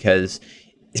hard because,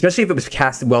 especially if it was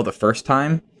casted well the first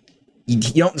time, you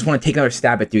don't just want to take another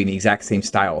stab at doing the exact same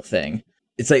style thing.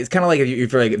 It's kind of like if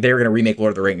you're like they were going to remake Lord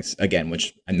of the Rings again,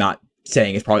 which I'm not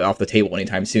saying is probably off the table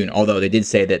anytime soon. Although they did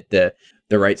say that the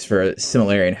rights for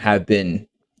Silmarillion have been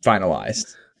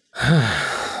finalized.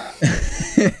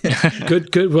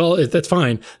 Good. Well, that's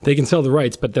fine. They can sell the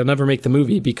rights, but they'll never make the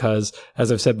movie because,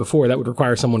 as I've said before, that would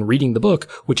require someone reading the book,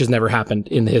 which has never happened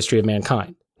in the history of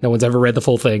mankind. No one's ever read the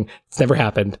full thing. It's never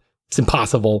happened. It's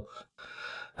impossible.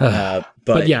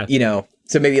 But yeah,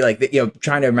 so maybe like,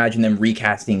 trying to imagine them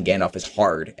recasting Gandalf is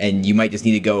hard, and you might just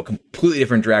need to go a completely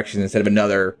different direction instead of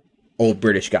another old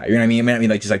British guy. You know what I mean? I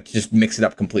mean, just mix it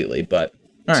up completely, but.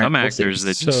 Some actors,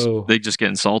 they just get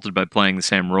insulted by playing the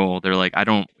same role. They're like, I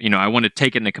want to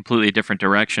take it in a completely different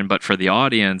direction, but for the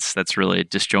audience, that's really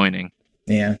disjoining.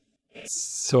 Yeah.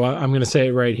 So I'm going to say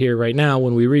it right here, right now.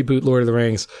 When we reboot Lord of the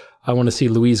Rings, I want to see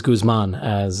Luis Guzman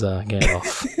as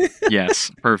Gandalf.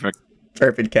 Yes, perfect.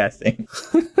 Perfect casting.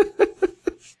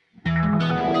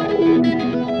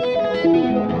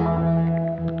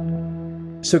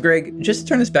 So, Greg, just to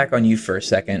turn this back on you for a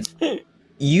second.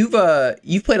 You've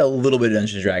played a little bit of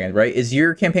Dungeons and Dragons, right? Is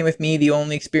your campaign with me the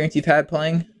only experience you've had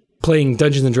playing? Playing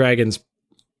Dungeons and Dragons,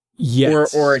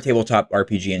 yes. Or a tabletop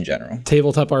RPG in general?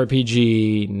 Tabletop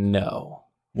RPG, no.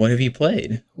 What have you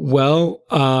played? Well,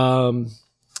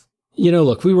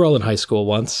 look, we were all in high school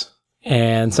once,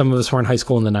 and some of us were in high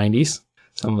school in the 90s.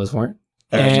 Some of us weren't.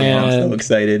 I'm so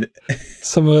excited.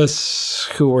 Some of us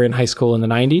who were in high school in the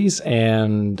 90s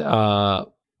and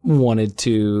wanted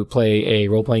to play a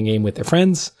role-playing game with their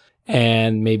friends,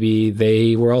 and maybe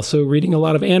they were also reading a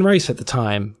lot of Anne Rice at the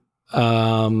time.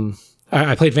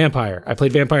 I played Vampire. I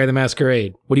played Vampire the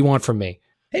Masquerade. What do you want from me?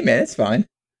 Hey, man, it's fine.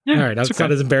 Yeah, all right, that's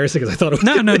not as embarrassing as I thought it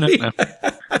was. No.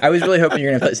 I was really hoping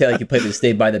you're going to say like you played the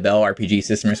Saved by the Bell RPG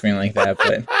system or something like that,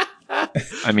 but...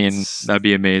 I mean, that'd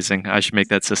be amazing. I should make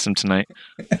that system tonight.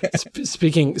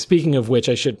 Speaking of which,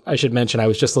 I should mention I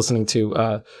was just listening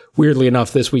to weirdly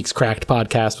enough, this week's Cracked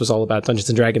podcast was all about Dungeons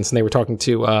and Dragons, and they were talking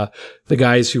to the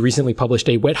guys who recently published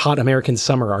a Wet Hot American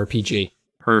Summer RPG.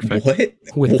 Perfect.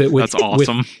 What? That's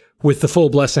awesome. With the full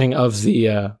blessing of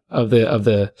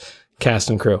the cast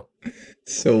and crew.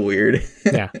 So weird.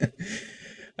 Yeah.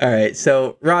 All right.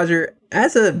 So, Roger,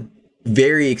 as a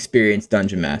very experienced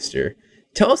dungeon master,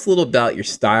 tell us a little about your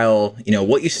style,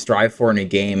 what you strive for in a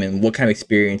game and what kind of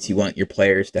experience you want your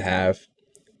players to have.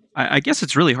 I guess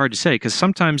it's really hard to say because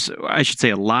sometimes, I should say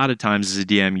a lot of times as a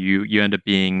DM, you end up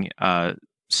being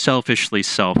selfishly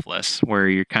selfless, where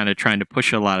you're kind of trying to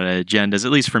push a lot of agendas,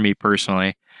 at least for me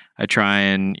personally. I try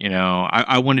and,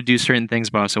 I want to do certain things,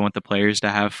 but I also want the players to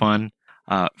have fun.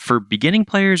 For beginning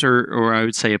players, or I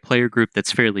would say a player group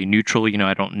that's fairly neutral,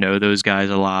 I don't know those guys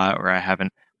a lot, or I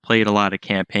haven't played a lot of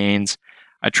campaigns,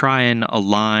 I try and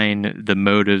align the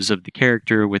motives of the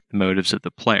character with the motives of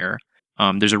the player.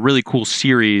 There's a really cool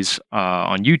series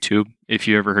on YouTube. If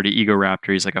you ever heard of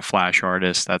Egoraptor, he's like a Flash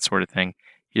artist, that sort of thing.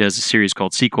 He does a series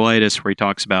called Sequelitis where he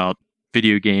talks about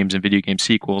video games and video game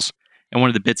sequels. And one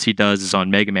of the bits he does is on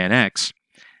Mega Man X.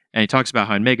 And he talks about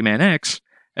how in Mega Man X,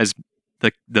 as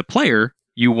the player,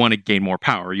 you want to gain more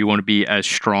power. You want to be as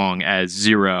strong as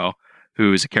Zero,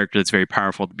 who is a character that's very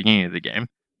powerful at the beginning of the game.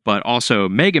 But also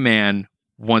Mega Man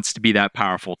wants to be that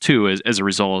powerful too as a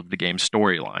result of the game's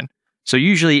storyline. So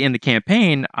usually in the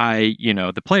campaign,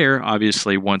 the player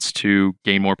obviously wants to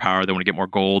gain more power. They want to get more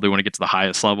gold. They want to get to the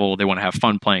highest level. They want to have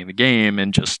fun playing the game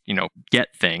and just, get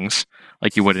things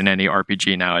like you would in any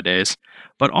RPG nowadays.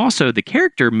 But also the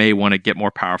character may want to get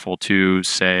more powerful to,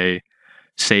 say,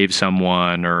 save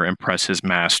someone or impress his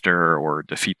master or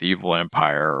defeat the evil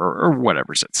empire or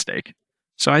whatever's at stake.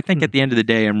 So I think at the end of the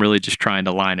day, I'm really just trying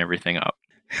to line everything up.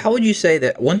 How would you say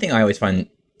that? One thing I always find,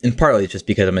 and partly it's just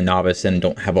because I'm a novice and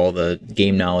don't have all the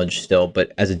game knowledge still,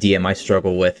 but as a DM, I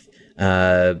struggle with,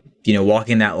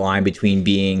 walking that line between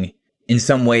being, in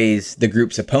some ways, the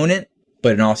group's opponent,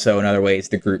 but also in other ways,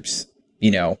 the group's,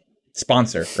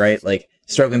 sponsor, right? Like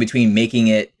struggling between making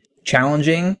it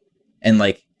challenging and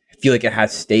like feel like it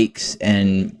has stakes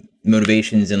and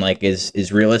motivations and like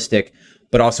is realistic,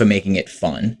 but also making it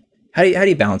fun. How do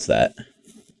you balance that?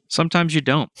 Sometimes you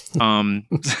don't.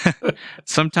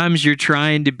 Sometimes you're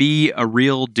trying to be a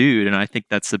real dude, and I think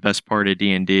that's the best part of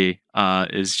D&D,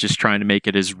 is just trying to make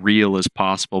it as real as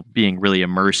possible, being really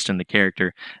immersed in the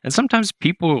character. And sometimes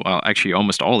people, actually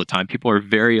almost all the time, people are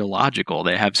very illogical.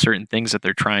 They have certain things that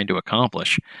they're trying to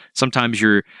accomplish. Sometimes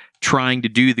you're trying to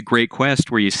do the great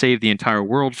quest where you save the entire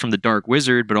world from the Dark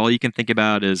Wizard, but all you can think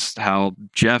about is how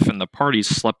Jeff and the party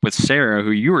slept with Sarah,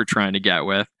 who you were trying to get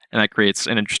with, and that creates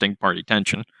an interesting party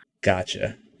tension.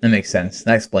 Gotcha. That makes sense.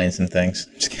 That explains some things.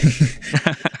 Just kidding.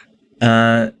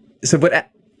 But I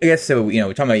guess so. You know,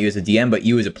 we're talking about you as a DM, but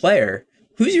you as a player,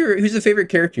 who's the favorite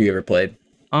character you ever played?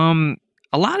 A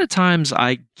lot of times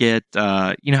I get,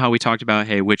 you know, how we talked about,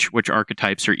 hey, which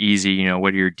archetypes are easy. You know,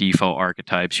 what are your default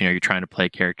archetypes? You know, you're trying to play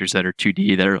characters that are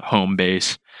 2D, that are home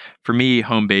base. For me,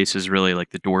 home base is really like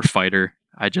the dwarf fighter.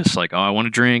 I just like, I want to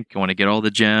drink. I want to get all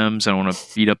the gems. I want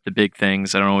to beat up the big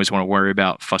things. I don't always want to worry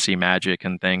about fussy magic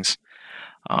and things.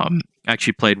 I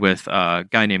actually played with a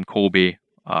guy named Colby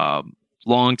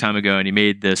long time ago, and he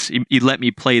made this. He let me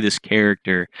play this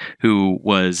character who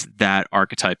was that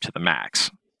archetype to the max.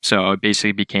 So I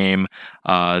basically became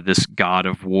this god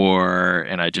of war,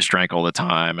 and I just drank all the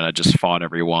time, and I just fought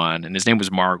everyone. And his name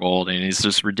was Margold, and he's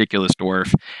this ridiculous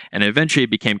dwarf. And eventually it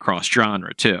became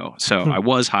cross-genre, too. So I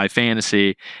was high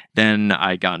fantasy. Then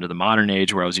I got into the modern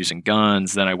age where I was using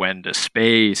guns. Then I went into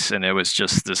space, and it was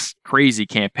just this crazy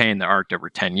campaign that arced over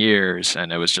 10 years,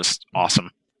 and it was just awesome.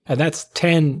 And that's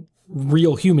 10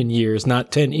 real human years,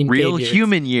 not 10 in-game real years.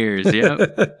 Human years, yeah.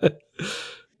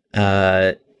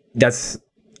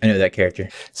 I know that character.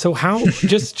 So how,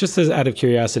 just as out of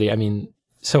curiosity, I mean,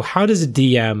 so how does a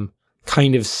DM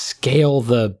kind of scale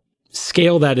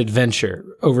that adventure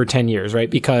over 10 years, right?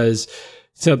 Because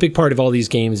so a big part of all these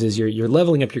games is you're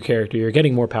leveling up your character, you're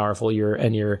getting more powerful, you're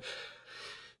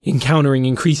encountering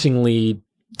increasingly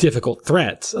difficult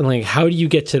threats. And like, how do you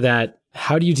get to that?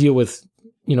 How do you deal with,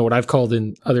 you know, what I've called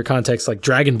in other contexts like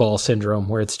Dragon Ball syndrome,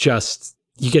 where it's just,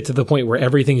 you get to the point where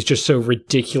everything's just so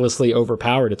ridiculously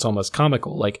overpowered, it's almost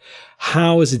comical. Like,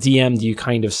 how as a DM do you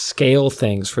kind of scale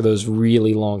things for those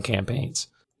really long campaigns?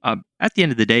 At the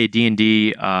end of the day,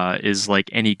 D&D is like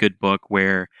any good book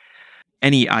where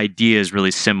any idea is really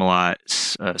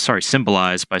symbolized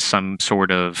by some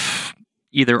sort of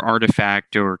either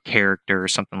artifact or character or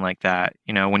something like that.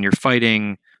 You know, when you're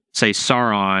fighting, say,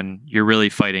 Sauron, you're really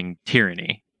fighting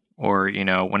tyranny. Or, you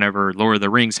know, whenever Lord of the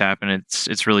Rings happened,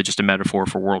 it's really just a metaphor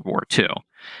for World War II.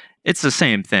 It's the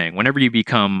same thing. Whenever you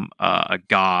become a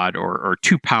god or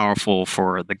too powerful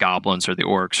for the goblins or the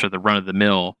orcs or the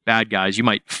run-of-the-mill bad guys, you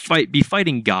might be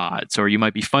fighting gods, or you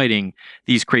might be fighting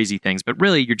these crazy things. But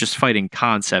really, you're just fighting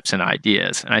concepts and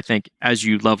ideas. And I think as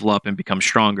you level up and become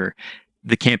stronger,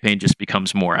 the campaign just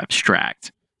becomes more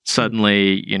abstract.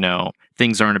 Suddenly, you know,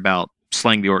 things aren't about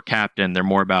slaying the orc captain. They're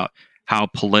more about, how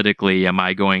politically am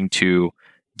I going to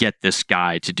get this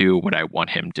guy to do what I want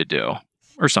him to do,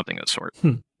 or something of the sort.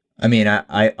 I mean,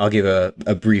 I'll give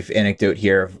a brief anecdote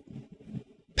here of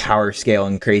power scale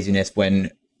and craziness when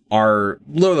our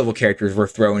low level characters were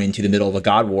thrown into the middle of a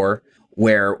god war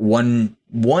where one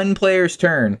player's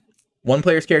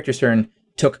character's turn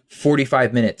took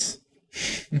 45 minutes.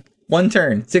 One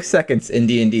turn, 6 seconds in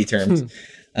D&D terms,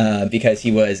 because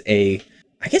he was I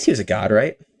guess he was a god,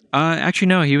 right? Actually,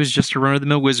 no, he was just a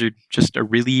run-of-the-mill wizard, just a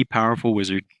really powerful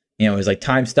wizard. You know, it was like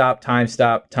time stop, time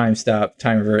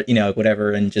revert, you know,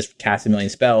 whatever, and just cast a million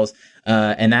spells.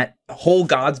 And that whole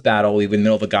gods battle, we were in the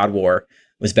middle of a god war,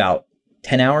 was about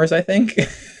 10 hours, I think.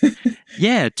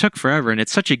 Yeah, it took forever, and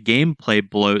it's such a gameplay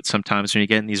bloat sometimes when you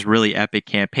get in these really epic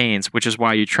campaigns, which is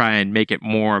why you try and make it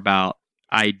more about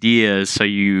ideas so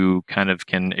you kind of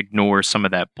can ignore some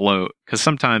of that bloat. Because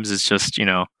sometimes it's just, you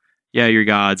know, yeah, you're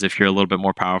gods. If you're a little bit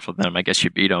more powerful than them, I guess you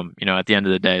beat them. You know, at the end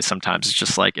of the day, sometimes it's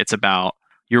just like, it's about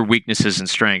your weaknesses and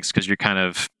strengths because you're kind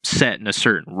of set in a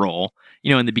certain role.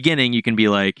 You know, in the beginning, you can be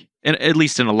like, and at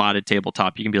least in a lot of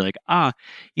tabletop, you can be like,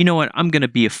 you know what? I'm going to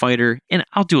be a fighter and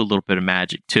I'll do a little bit of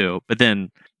magic too. But then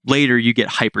later you get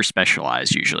hyper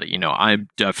specialized usually. You know, I'm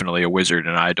definitely a wizard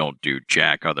and I don't do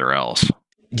jack other else.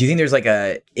 Do you think there's like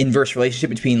a inverse relationship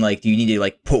between like, do you need to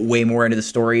like put way more into the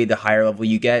story the higher level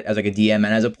you get as like a DM and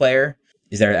as a player?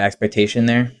 Is there an expectation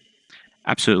there?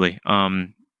 Absolutely.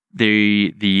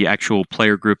 The actual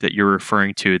player group that you're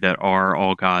referring to that are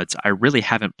all gods, I really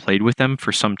haven't played with them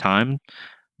for some time.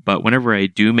 But whenever I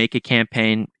do make a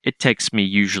campaign, it takes me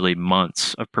usually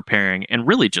months of preparing and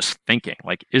really just thinking,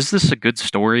 like, is this a good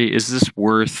story? Is this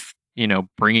worth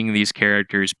bringing these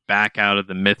characters back out of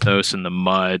the mythos and the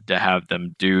mud to have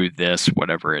them do this,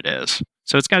 whatever it is.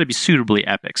 So it's got to be suitably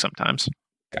epic sometimes.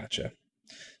 Gotcha.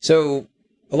 So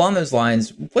along those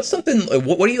lines, what's something,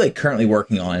 what are you like currently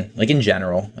working on? Like in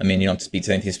general, I mean, you don't have to speak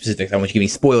to anything specific. I don't want you to give me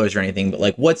spoilers or anything, but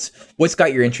like what's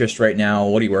got your interest right now?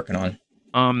 What are you working on?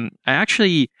 I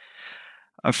actually,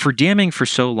 for DMing for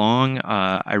so long,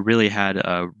 I really had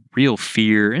a real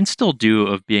fear, and still do,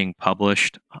 of being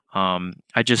published. I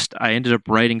ended up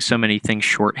writing so many things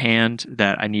shorthand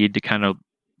that I needed to kind of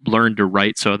learn to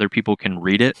write so other people can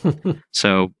read it.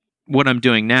 So what I'm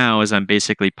doing now is I'm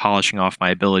basically polishing off my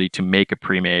ability to make a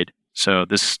pre-made. So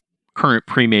this current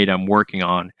pre-made I'm working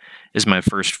on is my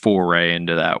first foray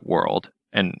into that world.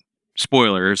 And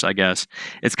spoilers, I guess,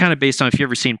 it's kind of based on, if you've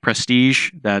ever seen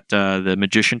Prestige, that the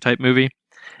magician type movie,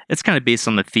 it's kind of based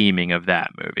on the theming of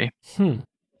that movie.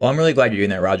 Well, I'm really glad you're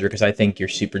doing that, Roger, because I think you're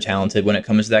super talented when it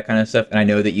comes to that kind of stuff. And I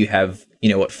know that you have,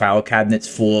 file cabinets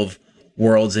full of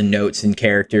worlds and notes and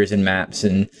characters and maps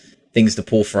and things to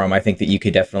pull from. I think that you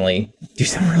could definitely do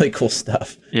some really cool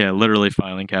stuff. Yeah, literally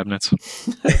filing cabinets.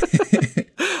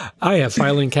 I have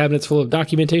filing cabinets full of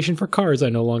documentation for cars I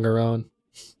no longer own.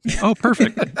 Oh,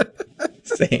 perfect.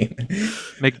 Same.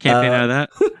 Make a campaign out of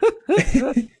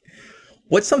that.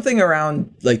 What's something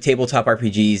around like tabletop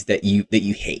RPGs that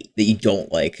you hate, that you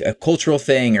don't like, a cultural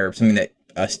thing or something that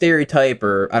a stereotype,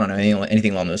 or I don't know,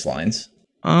 anything along those lines?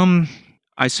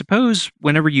 I suppose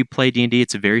whenever you play D&D,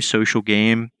 it's a very social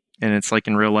game, and it's like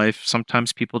in real life,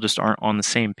 sometimes people just aren't on the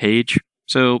same page.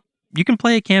 So you can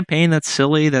play a campaign that's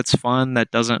silly, that's fun,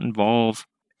 that doesn't involve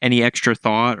any extra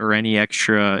thought or any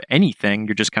extra anything.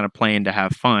 You're just kind of playing to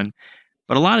have fun.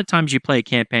 But a lot of times you play a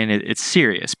campaign, it's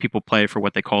serious. People play for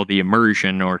what they call the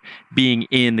immersion, or being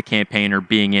in the campaign or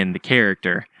being in the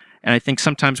character. And I think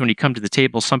sometimes when you come to the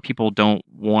table, some people don't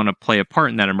want to play a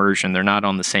part in that immersion. They're not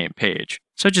on the same page.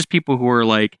 So just people who are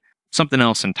like something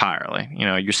else entirely.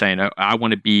 You're saying, oh, I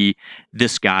want to be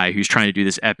this guy who's trying to do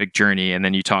this epic journey. And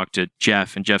then you talk to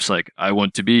Jeff, and Jeff's like, I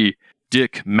want to be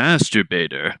Dick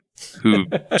Masturbator, who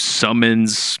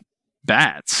summons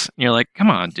bats. And you're like, come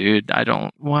on, dude.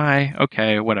 Why?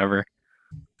 Okay, whatever.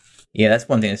 Yeah, that's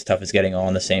one thing that's tough, is getting all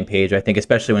on the same page. I think,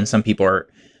 especially when some people are,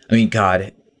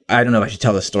 God, I don't know if I should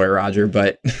tell this story, Roger,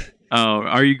 but... Oh,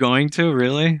 are you going to?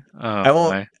 Really? Oh, I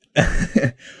won't.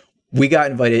 We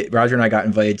got invited, Roger and I got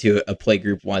invited to a play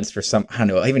group once for some, I don't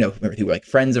know, I even know who were like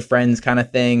friends of friends kind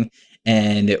of thing.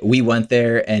 And we went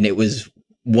there, and it was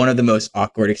one of the most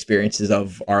awkward experiences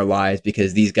of our lives,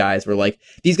 because these guys were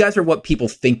what people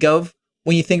think of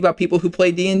when you think about people who play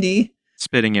D&D.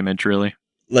 Spitting image, really.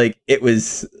 Like, it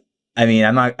was, I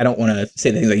don't want to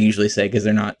say the things I usually say because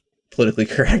they're not politically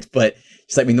correct, but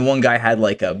just, the one guy had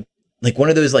one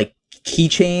of those like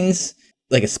keychains,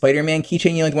 like a Spider-Man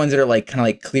keychain, like ones that are like kind of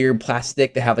like clear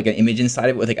plastic that have like an image inside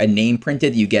of it with like a name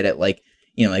printed. You get it like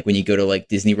when you go to like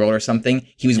Disney World or something.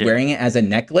 He was wearing it as a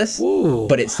necklace. Ooh.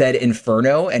 But it said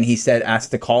Inferno, and he said,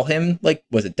 asked to call him, like,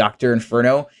 was it Dr.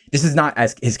 Inferno? This is not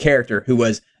as his character, who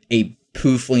was a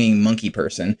poo-flinging monkey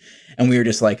person. And we were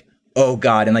just like, oh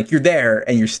God. And like, you're there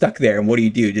and you're stuck there. And what do you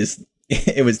do?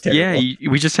 It was terrible. Yeah,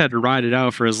 we just had to ride it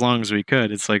out for as long as we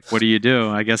could. It's like, what do you do?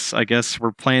 I guess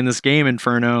we're playing this game,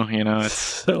 Inferno.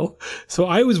 It's so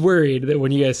I was worried that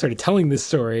when you guys started telling this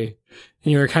story,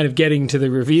 and you were kind of getting to the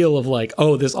reveal of like,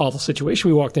 oh, this awful situation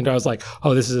we walked into, I was like,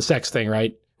 oh, this is a sex thing,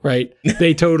 right?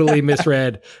 They totally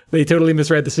misread. They totally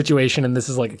misread the situation, and this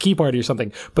is like a key party or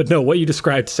something. But no, what you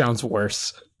described sounds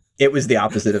worse. It was the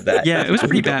opposite of that. Yeah, it was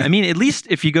pretty bad. At least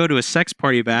if you go to a sex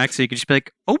party back, so you could just be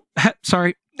like, oh,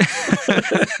 sorry.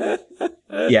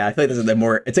 Yeah, I feel like this is the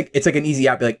more, it's like an easy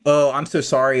out, be like, oh, I'm so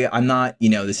sorry, I'm not,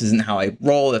 this isn't how I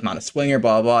roll, I'm not a swinger,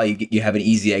 blah, blah, blah. You have an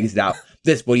easy exit out.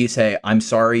 What do you say? I'm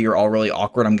sorry, you're all really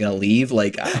awkward, I'm gonna leave.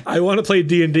 Like, I want to play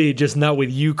D&D, just not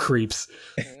with you creeps.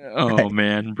 Oh right.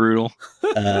 Man, brutal.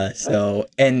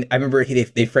 And I remember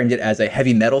they framed it as a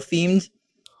heavy metal themed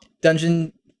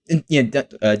dungeon,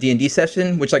 D&D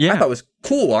session, which I thought was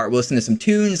cool. We'll listen to some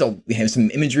tunes, we have some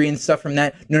imagery and stuff from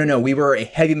that. No, we were a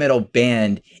heavy metal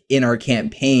band in our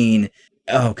campaign.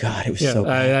 Oh God, it was so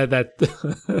bad.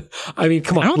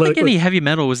 Come on. I don't think any heavy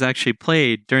metal was actually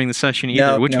played during the session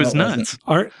either, which was nuts.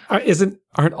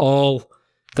 Aren't all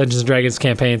Dungeons and Dragons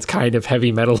campaigns kind of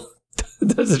heavy metal?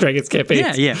 Dungeons and Dragons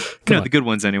campaigns. Yeah. The good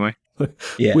ones anyway.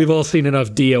 Yeah, we've all seen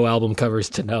enough Dio album covers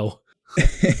to know.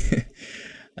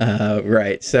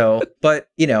 Right. So, but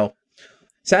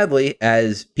sadly,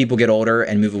 as people get older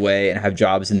and move away and have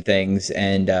jobs and things,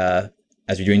 and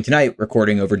as we're doing tonight,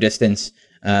 recording over distance,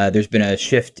 there's been a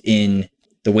shift in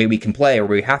the way we can play, or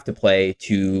we have to play,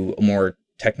 to a more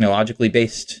technologically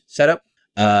based setup.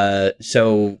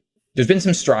 So there's been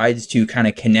some strides to kind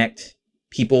of connect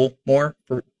people more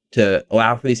to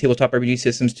allow for these tabletop RPG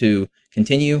systems to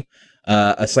continue.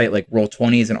 A site like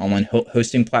Roll20 is an online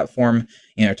hosting platform.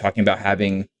 Talking about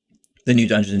having the new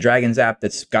Dungeons and Dragons app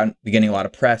that's been getting a lot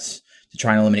of press to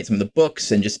try and eliminate some of the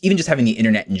books, and just having the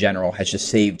internet in general has just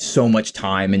saved so much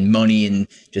time and money, and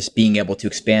just being able to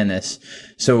expand this.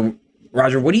 So,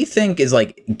 Roger, what do you think is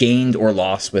like gained or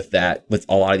lost with that, with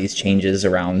a lot of these changes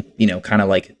around, kind of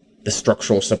like the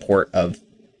structural support of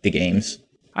the games?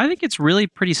 I think it's really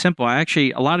pretty simple.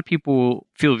 A lot of people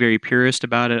feel very purist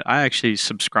about it. I actually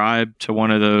subscribe to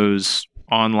one of those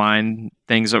online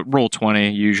things,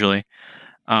 Roll20 usually.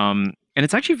 And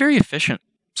it's actually very efficient.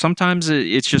 Sometimes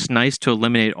it's just nice to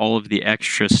eliminate all of the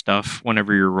extra stuff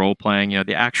whenever you're role playing,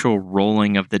 the actual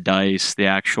rolling of the dice, the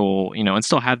actual, and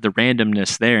still have the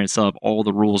randomness there and still have all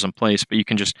the rules in place, but you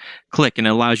can just click and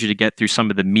it allows you to get through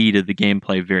some of the meat of the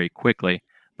gameplay very quickly.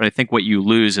 But I think what you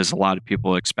lose is a lot of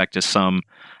people expect is some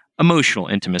emotional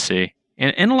intimacy.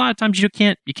 And a lot of times you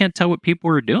can't tell what people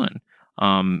are doing.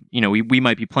 We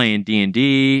might be playing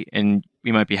D&D and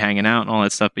we might be hanging out and all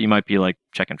that stuff, but you might be like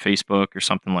checking Facebook or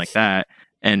something like that.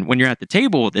 And when you're at the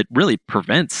table, it really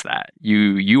prevents that.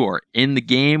 You are in the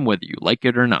game whether you like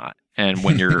it or not. And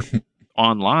when you're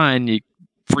online, it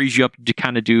frees you up to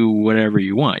kind of do whatever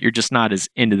you want. You're just not as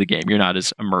into the game. You're not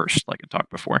as immersed, like I talked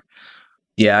before.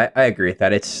 Yeah, I agree with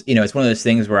that. It's it's one of those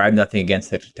things where I'm nothing against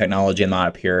the technology. I'm not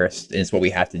a purist. It's what we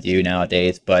have to do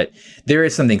nowadays. But there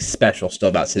is something special still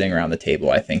about sitting around the table,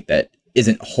 I think, that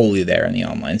isn't wholly there in the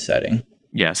online setting.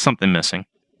 Yeah, something missing.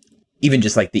 Even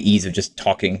just like the ease of just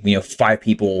talking, 5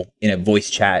 people in a voice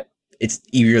chat, it's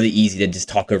really easy to just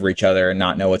talk over each other and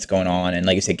not know what's going on. And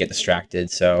like you said, get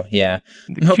distracted. So yeah.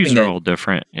 The cues are all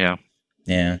different. Yeah.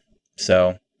 Yeah.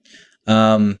 So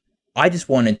I just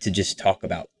wanted to just talk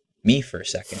about me for a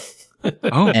second.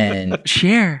 Oh, and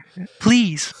share,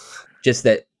 please. Just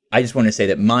that I just want to say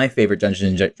that my favorite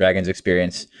Dungeons and Dragons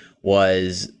experience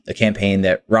was a campaign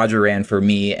that Roger ran for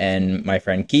me and my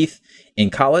friend Keith in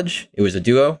college. It was a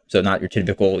duo, so not your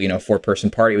typical,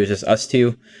 4-person party. It was just us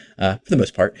two, for the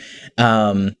most part.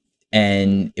 And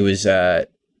it was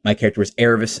my character was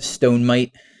Erebus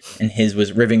Stonemight, and his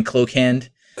was Riven Cloakhand.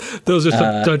 Those are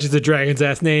some Dungeons and Dragons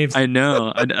ass names. I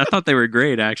know. I thought they were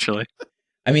great, actually.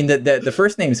 I mean, the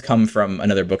first names come from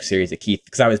another book series that Keith,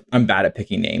 because I'm bad at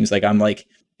picking names. Like, I'm like,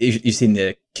 you've seen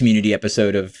the Community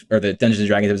episode or the Dungeons and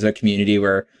Dragons episode of Community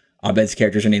where Abed's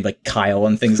characters are named like Kyle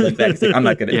and things like that. Like, I'm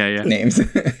not good at names.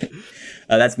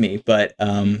 That's me. But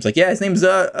it's like, yeah, his name's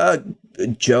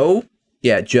Joe.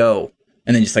 Yeah, Joe.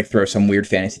 And then just like throw some weird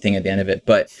fantasy thing at the end of it.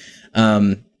 But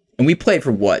and we played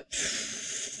for what,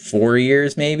 4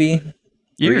 years maybe?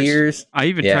 3 years. I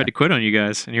even tried to quit on you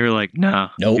guys, and you were like, "No,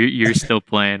 nope. you're still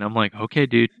playing." I'm like, "Okay,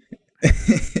 dude."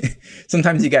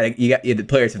 Sometimes the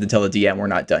players have to tell the DM we're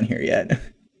not done here yet.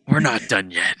 We're not done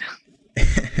yet.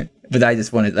 But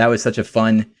that was such a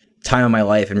fun time of my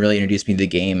life and really introduced me to the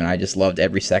game, and I just loved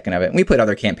every second of it. And we played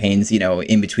other campaigns,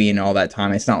 in between all that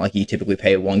time. It's not like you typically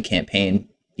play one campaign,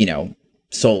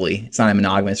 solely. It's not a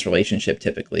monogamous relationship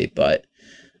typically, but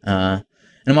and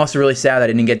I'm also really sad that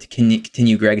I didn't get to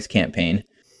continue Greg's campaign.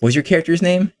 What was your character's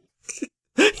name?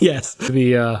 Yes,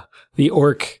 the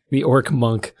orc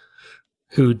monk,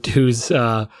 who's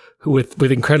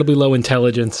with incredibly low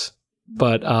intelligence,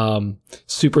 but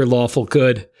super lawful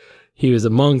good. He was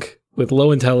a monk with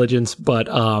low intelligence, but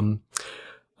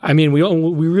I mean, we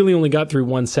really only got through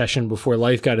one session before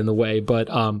life got in the way. But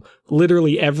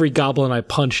literally every goblin I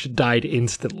punched died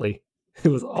instantly. It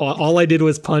was all I did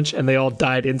was punch, and they all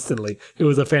died instantly. It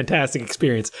was a fantastic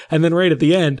experience. And then right at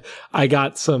the end, I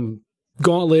got some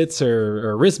gauntlets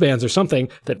or wristbands or something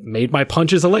that made my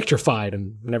punches electrified,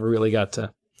 and never really got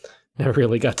to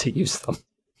use them.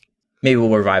 Maybe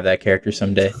we'll revive that character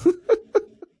someday.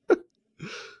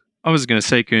 I was gonna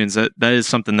say, Coons, that is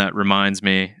something that reminds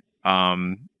me.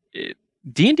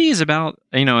 D&D is about,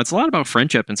 it's a lot about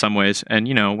friendship in some ways. And,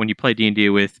 when you play D&D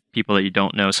with people that you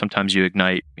don't know, sometimes you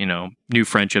ignite, new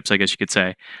friendships, I guess you could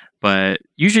say. But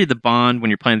usually the bond when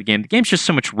you're playing the game's just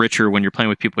so much richer when you're playing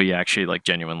with people you actually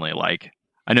genuinely like.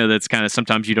 I know that's kind of,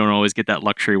 sometimes you don't always get that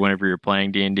luxury whenever you're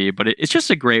playing D&D, but it's just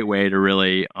a great way to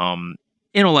really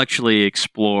intellectually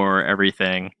explore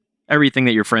everything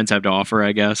that your friends have to offer,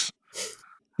 I guess.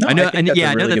 No, I know, I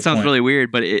know that sounds point. really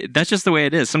weird, but that's just the way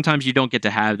it is. Sometimes you don't get to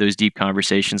have those deep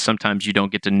conversations. Sometimes you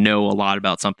don't get to know a lot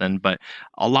about something, but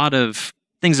a lot of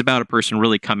things about a person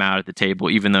really come out at the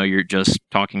table, even though you're just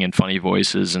talking in funny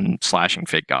voices and slashing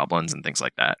fake goblins and things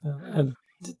like that.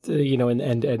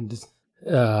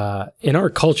 In our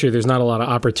culture, there's not a lot of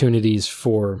opportunities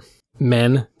for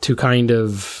men to kind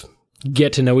of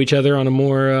get to know each other on a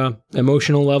more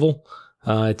emotional level.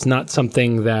 It's not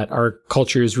something that our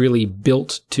culture is really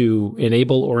built to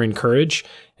enable or encourage.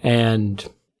 And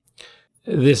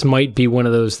this might be one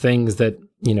of those things that,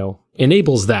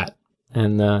 enables that.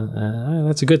 And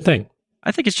that's a good thing.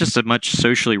 I think it's just a much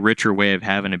socially richer way of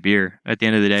having a beer. At the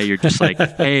end of the day, you're just like,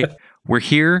 hey, we're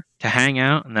here to hang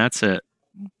out, and that's it.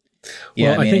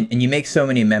 Yeah, Well, I mean, and you make so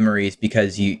many memories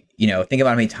because you think about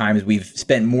how many times we've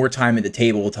spent more time at the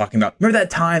table talking about, remember that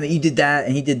time that you did that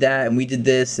and he did that and we did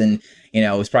this, and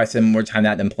it was probably some more time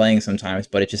that than playing sometimes,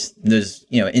 but it just, there's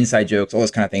inside jokes, all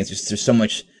those kind of things. Just there's so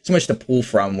much to pull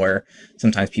from, where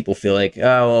sometimes people feel like, oh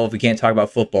well, if we can't talk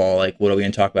about football, like what are we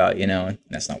going to talk about? And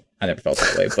that's not, I never felt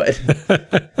that way,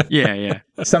 but Yeah.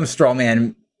 some straw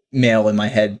man male in my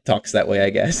head talks that way, I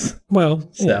guess. Well,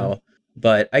 So,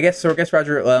 but I guess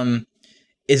Roger,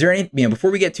 is there any,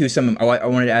 before we get to some, I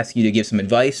wanted to ask you to give some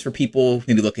advice for people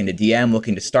maybe looking to DM,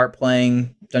 looking to start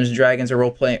playing Dungeons and Dragons or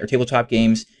role playing or tabletop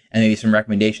games, and maybe some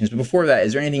recommendations. But before that,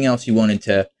 is there anything else you wanted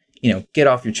to, get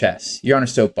off your chest? You're on a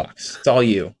soapbox. It's all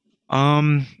you.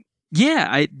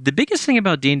 Yeah, the biggest thing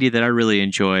about D&D that I really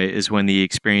enjoy is when the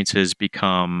experiences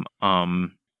become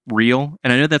real.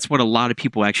 And I know that's what a lot of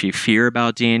people actually fear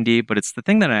about D&D, but it's the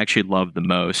thing that I actually love the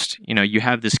most. You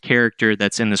have this character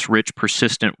that's in this rich,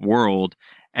 persistent world,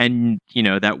 and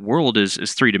that world is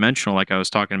three-dimensional, like I was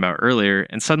talking about earlier,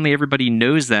 and suddenly everybody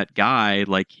knows that guy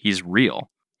like he's real.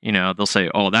 They'll say,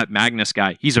 oh, that Magnus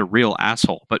guy, he's a real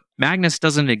asshole. But Magnus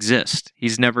doesn't exist. He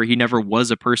never was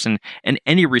a person in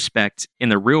any respect in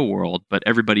the real world, but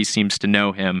everybody seems to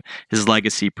know him. His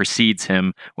legacy precedes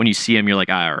him. When you see him, you're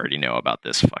like, I already know about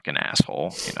this fucking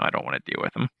asshole. I don't want to deal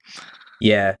with him.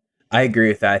 Yeah, I agree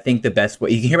with that. I think the best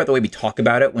way, you can hear about the way we talk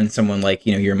about it when someone like,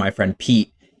 you're my friend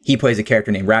Pete, he plays a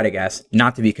character named Radagast,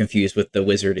 not to be confused with the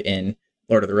wizard in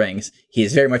Lord of the Rings. He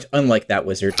is very much unlike that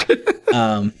wizard.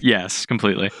 Yes,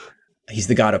 completely. He's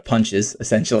the god of punches,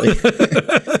 essentially.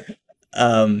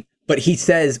 But he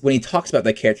says, when he talks about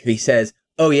that character, he says,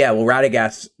 oh yeah, well,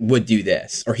 Radagast would do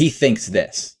this, or he thinks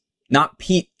this. Not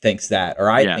Pete thinks that, or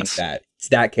I think that. It's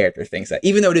that character thinks that.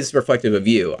 Even though it is reflective of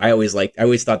you, I always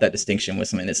thought that distinction was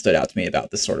something that stood out to me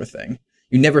about this sort of thing.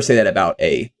 You never say that about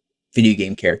a video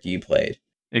game character you played.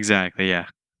 Exactly, yeah.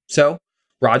 So,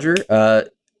 Roger,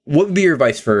 what would be your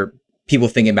advice for people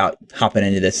thinking about hopping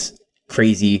into this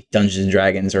crazy Dungeons and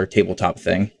Dragons or tabletop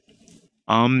thing?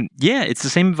 Yeah, it's the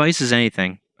same advice as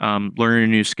anything. Learning a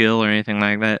new skill or anything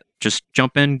like that. Just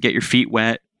jump in, get your feet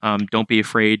wet. Don't be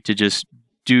afraid to just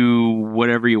do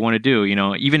whatever you want to do.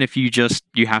 Even if you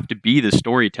have to be the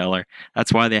storyteller.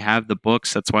 That's why they have the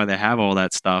books. That's why they have all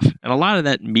that stuff. And a lot of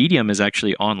that medium is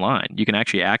actually online. You can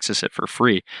actually access it for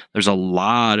free. There's a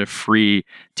lot of free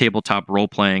tabletop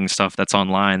role-playing stuff that's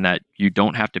online that you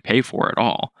don't have to pay for at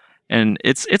all. And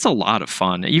it's a lot of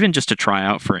fun, even just to try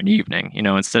out for an evening.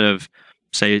 Instead of,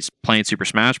 say, playing Super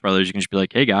Smash Brothers, you can just be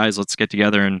like, hey guys, let's get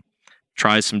together and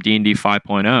try some D&D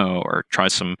 5.0 or try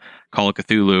some Call of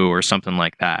Cthulhu or something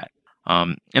like that.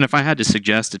 And if I had to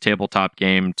suggest a tabletop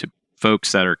game to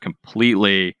folks that are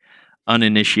completely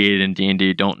uninitiated in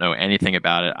D&D, don't know anything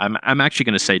about it, I'm actually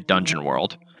going to say Dungeon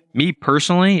World. Me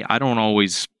personally, I don't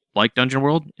always like Dungeon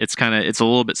World. It's a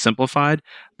little bit simplified,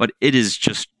 but it is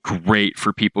just great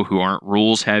for people who aren't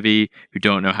rules heavy, who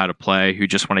don't know how to play, who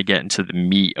just want to get into the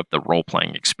meat of the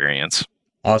role-playing experience.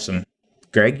 Awesome.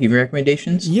 Greg, you have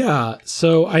recommendations? Yeah.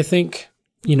 So I think,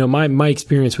 my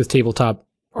experience with tabletop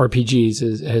RPGs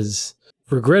is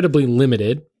regrettably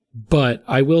limited, but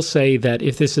I will say that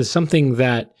if this is something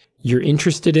that you're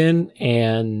interested in,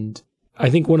 and I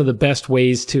think one of the best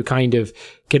ways to kind of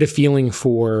get a feeling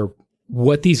for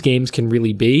what these games can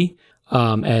really be,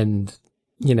 and,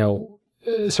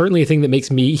 certainly a thing that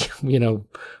makes me,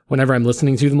 whenever I'm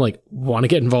listening to them, like want to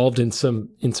get involved in some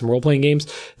role-playing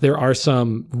games, there are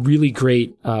some really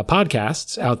great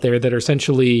podcasts out there that are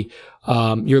essentially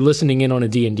you're listening in on a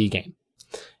D&D game.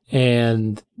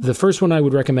 And the first one I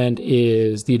would recommend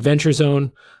is The Adventure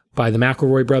Zone by the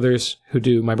McElroy brothers, who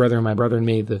do My Brother and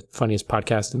Me, the funniest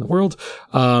podcast in the world.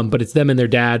 But it's them and their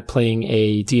dad playing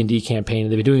a D&D campaign.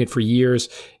 They've been doing it for years.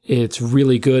 It's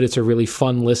really good. It's a really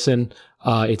fun listen.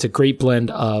 It's a great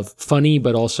blend of funny,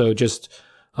 but also just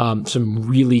some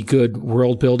really good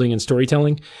world building and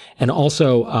storytelling. And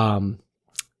also,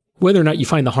 whether or not you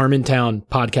find the Harmontown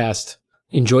podcast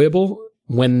enjoyable,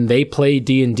 when they play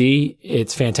D&D,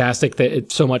 it's fantastic. That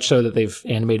it's so much so that they've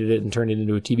animated it and turned it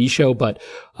into a TV show. But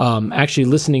actually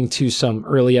listening to some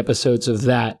early episodes of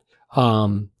that,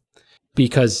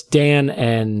 because Dan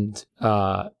and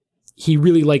he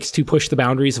really likes to push the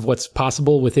boundaries of what's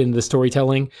possible within the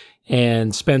storytelling.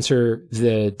 And Spencer,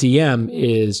 the DM,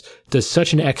 does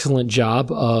such an excellent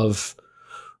job of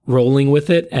rolling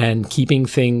with it and keeping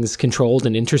things controlled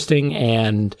and interesting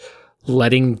and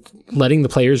letting the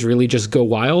players really just go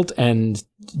wild and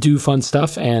do fun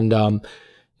stuff. And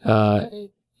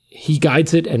he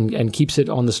guides it and keeps it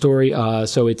on the story.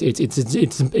 So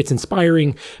it's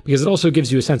inspiring because it also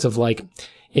gives you a sense of like,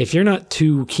 if you're not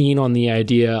too keen on the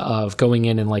idea of going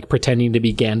in and like pretending to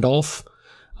be Gandalf,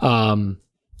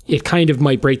 it kind of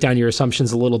might break down your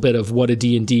assumptions a little bit of what a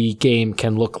D&D game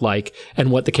can look like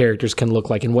and what the characters can look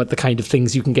like and what the kind of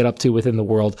things you can get up to within the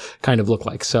world kind of look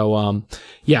like. So,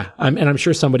 I'm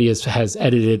sure somebody has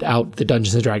edited out the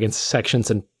Dungeons and Dragons sections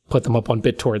and put them up on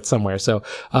BitTorrent somewhere. So,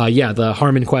 the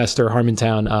Harmon Quest or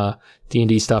Harmontown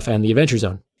D&D stuff and the Adventure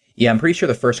Zone. Yeah, I'm pretty sure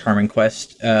the first Harmon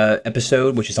Quest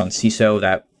episode, which is on CISO,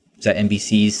 that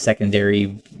NBC's secondary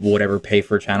whatever pay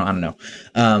for channel, I don't know.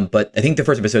 But I think the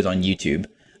first episode's on YouTube.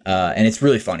 And it's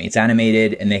really funny. It's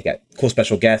animated, and they got cool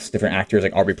special guests, different actors,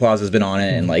 like Aubrey Plaza's been on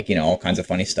it, and like, all kinds of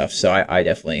funny stuff. So I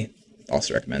definitely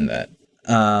also recommend that.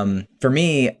 For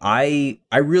me, I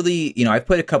really, I've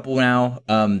played a couple now,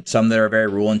 some that are very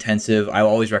rule intensive. I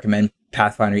always recommend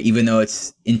Pathfinder, even though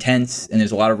it's intense and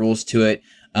there's a lot of rules to it.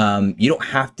 You don't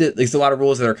have to, there's a lot of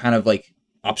rules that are kind of like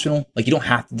optional. Like you don't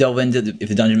have to delve into if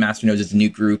the dungeon master knows it's a new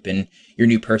group and you're a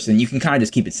new person, you can kind of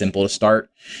just keep it simple to start.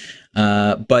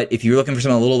 But if you're looking for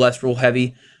something a little less rule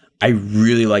heavy, I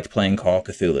really liked playing Call of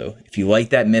Cthulhu. If you like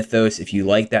that mythos, if you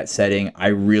like that setting, I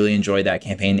really enjoyed that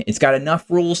campaign. It's got enough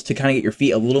rules to kind of get your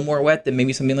feet a little more wet than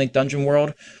maybe something like Dungeon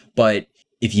World. But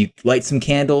if you light some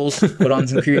candles, put on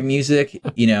some creative music,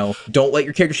 don't let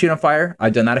your character shoot on fire.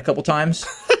 I've done that a couple times.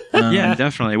 Yeah,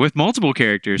 definitely. With multiple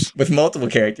characters.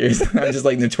 I'm just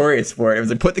like notorious for it. It was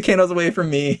like, put the candles away from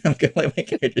me. I'm going to let my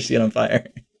character shoot on fire.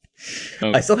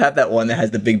 Oh. I still have that one that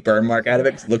has the big burn mark out of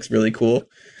it because it looks really cool.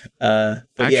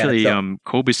 Actually,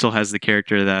 Colby still has the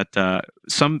character that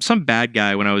some bad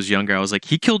guy when I was younger, I was like,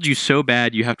 he killed you so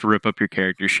bad you have to rip up your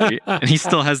character sheet. And he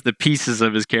still has the pieces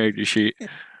of his character sheet.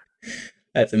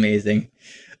 That's amazing.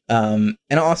 And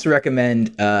I'll also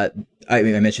recommend, I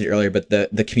mentioned it earlier, but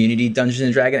the community Dungeons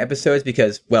and Dragons episodes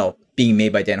because, well, being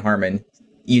made by Dan Harmon,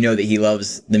 that he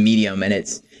loves the medium and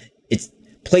it's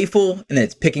playful and then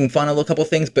it's picking fun at a couple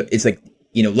things, but it's like,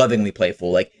 lovingly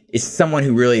playful. Like it's someone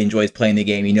who really enjoys playing the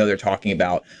game, they're talking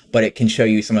about, but it can show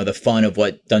you some of the fun of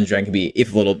what Dungeons and Dragons can be,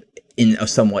 if a little in a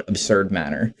somewhat absurd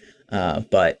manner.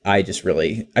 But I just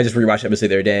rewatched the episode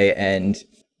the other day and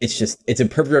it's a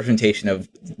perfect representation of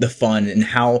the fun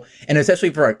and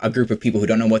especially for a group of people who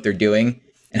don't know what they're doing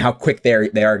and how quick they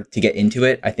are to get into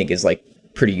it, I think is like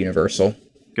pretty universal.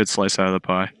 Good slice out of the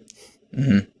pie.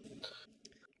 Mm-hmm.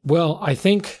 Well, I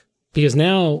think because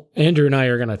now Andrew and I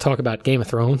are going to talk about Game of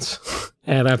Thrones,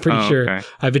 and I'm pretty sure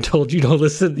I've been told you don't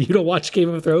watch Game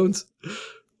of Thrones.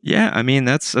 Yeah, I mean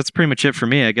that's pretty much it for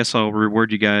me. I guess I'll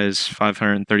reward you guys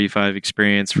 535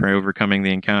 experience for overcoming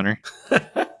the encounter.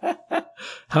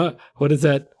 What does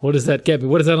that get me?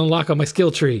 What does that unlock on my skill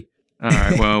tree? All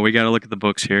right, well, we got to look at the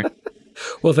books here.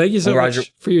 Well, thank you so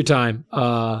much for your time.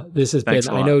 This has been,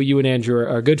 I know you and Andrew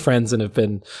are good friends and have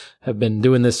been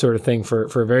doing this sort of thing for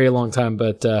a very long time,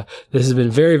 but this has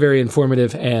been very, very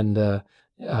informative and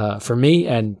for me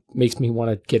and makes me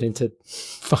want to get into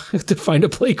to find a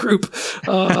play group.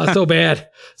 So bad.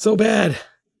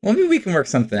 Well, maybe we can work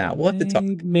something out. We'll have to talk.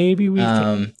 Maybe we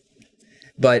can.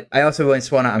 But I also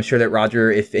just want to, I'm sure that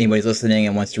Roger, if anybody's listening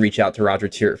and wants to reach out to Roger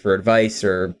Tiert for advice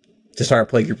or to start a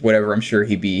play group, whatever, I'm sure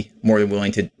he'd be more than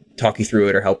willing to talk you through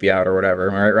it or help you out or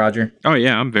whatever. Am I right, Roger? Oh,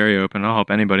 yeah, I'm very open. I'll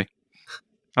help anybody.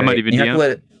 I might even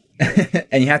DM.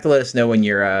 And you have to let us know when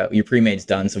your pre-made's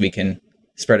done so we can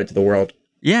spread it to the world.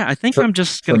 Yeah, I think I'm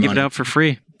just going to give it out for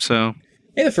free. So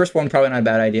yeah, the first one, probably not a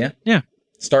bad idea. Yeah.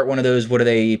 Start one of those, what do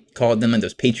they call them,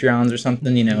 those Patreons or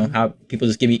something, how people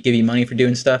just give you money for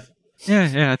doing stuff.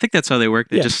 Yeah, I think that's how they work.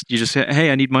 You just say,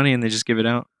 hey, I need money, and they just give it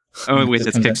out. Oh, wait,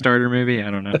 it's Kickstarter maybe? I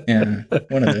don't know. Yeah,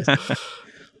 one of those.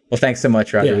 Well, thanks so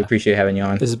much, Roger. We appreciate having you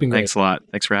on. This has been great. Thanks a lot.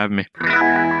 Thanks for having me.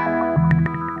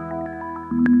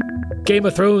 Game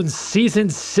of Thrones Season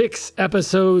 6,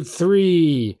 Episode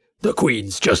 3, The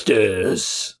Queen's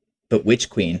Justice. But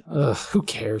which queen? Who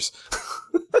cares?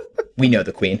 We know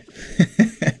the queen.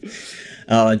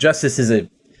 Justice is a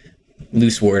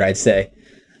loose word, I'd say.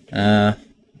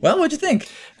 Well, what'd you think?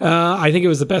 I think it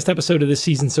was the best episode of this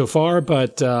season so far,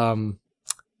 but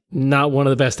not one of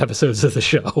the best episodes of the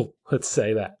show. Let's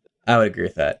say that. I would agree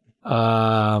with that.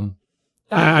 I mean,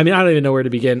 I don't even know where to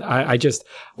begin.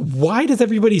 Why does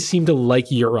everybody seem to like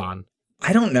Euron?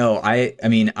 I don't know. I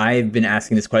mean, I've been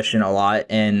asking this question a lot,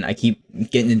 and I keep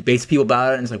getting base people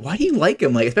about it. And it's like, why do you like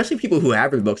him? Like, especially people who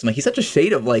have read books. I'm like, he's such a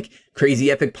shade of like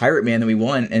crazy epic pirate man that we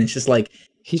want, and it's just like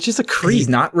he's just a creep. He's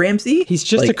not Ramsay. He's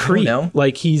just like, a creep.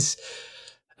 Like he's.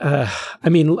 I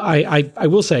mean, I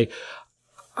will say,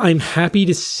 I'm happy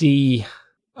to see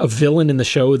a villain in the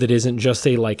show that isn't just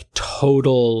a like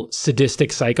total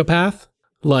sadistic psychopath.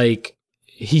 Like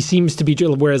he seems to be,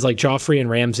 whereas like Joffrey and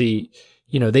Ramsay,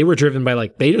 you know, they were driven by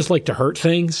like, they just like to hurt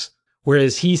things.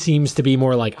 Whereas he seems to be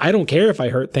more like, I don't care if I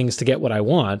hurt things to get what I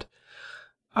want.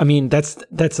 I mean, that's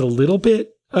a little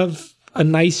bit of a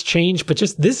nice change, but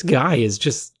just this guy is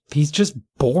just, he's just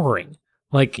boring.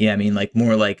 Like, yeah, I mean, like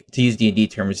more like, to use D&D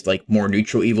terms, like more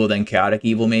neutral evil than chaotic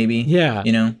evil, maybe. Yeah.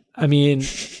 You know? I mean,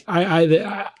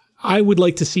 I would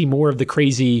like to see more of the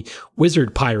crazy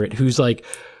wizard pirate who's like,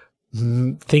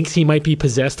 thinks he might be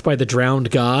possessed by the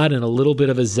drowned god and a little bit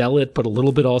of a zealot, but a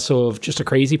little bit also of just a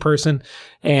crazy person.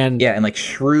 And yeah, and like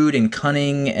shrewd and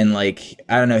cunning and like,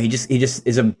 I don't know, he just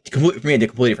is a completely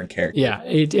different character. Yeah,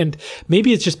 and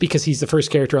maybe it's just because he's the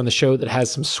first character on the show that has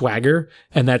some swagger,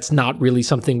 and that's not really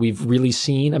something we've really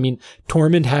seen. I mean,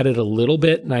 Tormund had it a little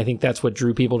bit, and I think that's what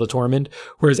drew people to Tormund,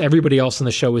 whereas everybody else on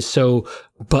the show is so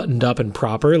buttoned up and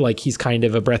proper, like he's kind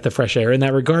of a breath of fresh air in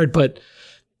that regard, but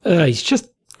he's just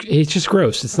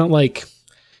gross. It's not like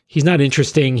he's not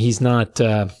interesting. He's not,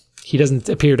 he doesn't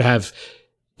appear to have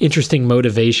interesting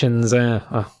motivations.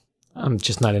 I'm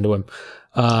just not into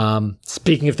him.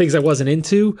 Speaking of things I wasn't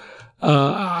into,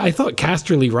 I thought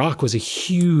Casterly Rock was a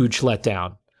huge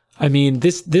letdown. I mean,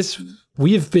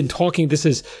 we have been talking, this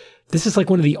is like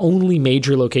one of the only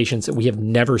major locations that we have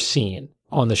never seen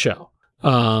on the show.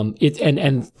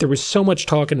 And there was so much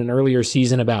talk in an earlier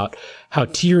season about how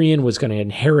Tyrion was going to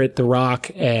inherit the rock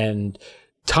and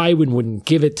Tywin wouldn't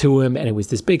give it to him. And it was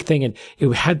this big thing. And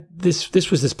it had this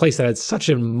was this place that had such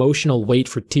an emotional weight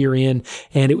for Tyrion.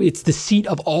 And it's the seat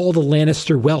of all the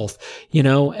Lannister wealth, you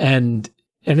know, and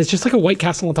it's just like a White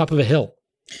Castle on top of a hill.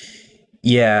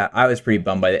 Yeah, I was pretty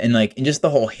bummed by it. And like, and just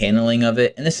the whole handling of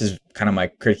it. And this is kind of my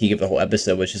critique of the whole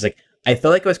episode, which is like, I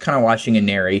feel like I was kind of watching a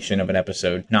narration of an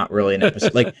episode, not really an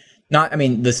episode. Like, not, I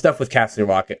mean, the stuff with Casterly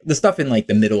Rock, the stuff in like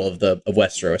the middle of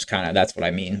Westeros, kind of, that's what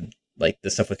I mean. Like the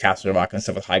stuff with Casterly Rock and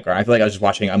stuff with Highgarden. I feel like I was just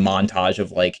watching a montage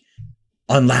of like,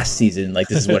 on last season, like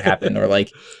this is what happened. Or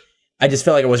like, I just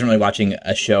felt like I wasn't really watching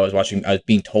a show. I was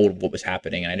being told what was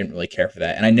happening and I didn't really care for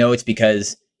that. And I know it's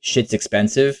because shit's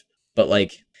expensive, but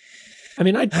like, I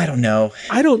mean, I don't know.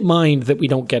 I don't mind that we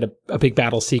don't get a big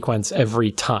battle sequence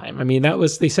every time. I mean,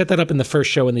 they set that up in the first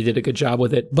show and they did a good job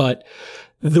with it. But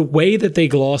the way that they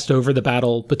glossed over the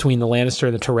battle between the Lannister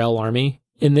and the Tyrell army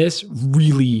in this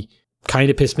really kind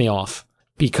of pissed me off,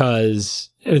 because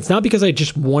and it's not because I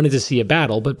just wanted to see a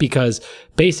battle, but because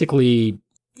basically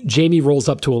Jaime rolls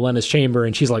up to Olenna's chamber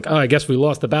and she's like, "Oh, I guess we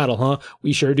lost the battle, huh?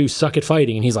 We sure do suck at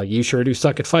fighting." And he's like, "You sure do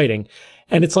suck at fighting."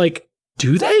 And it's like,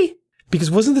 do they? Because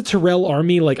wasn't the Tyrell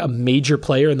army like a major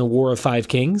player in the War of Five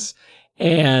Kings?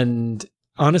 And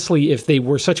honestly, if they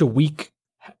were such a weak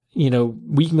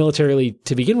militarily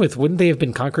to begin with, wouldn't they have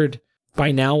been conquered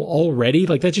by now already?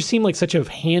 Like that just seemed like such a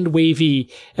hand wavy,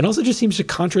 and also just seems to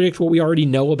contradict what we already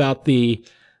know about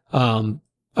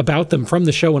about them from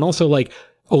the show. And also like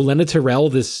Olenna Tyrell,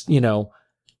 this, you know,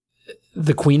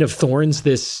 the Queen of Thorns,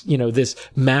 this, you know, this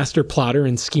master plotter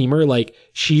and schemer, like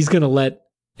she's going to let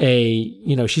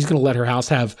her house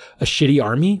have a shitty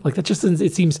army. Like that just,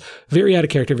 it seems very out of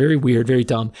character, very weird, very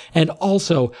dumb. And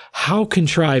also, how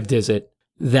contrived is it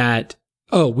that,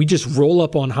 oh, we just roll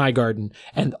up on Highgarden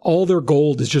and all their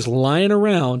gold is just lying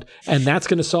around and that's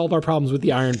going to solve our problems with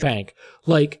the Iron Bank?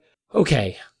 Like,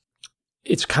 okay,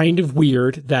 it's kind of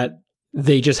weird that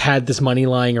they just had this money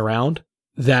lying around,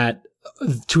 that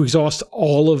to exhaust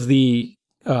all of the,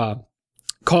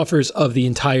 coffers of the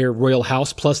entire royal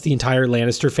house plus the entire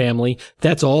Lannister family,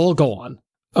 that's all gone.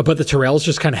 But the Tyrells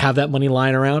just kind of have that money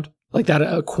lying around, like that,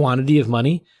 a quantity of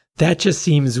money. That just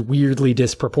seems weirdly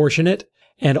disproportionate.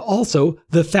 And also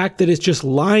the fact that it's just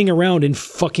lying around in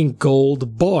fucking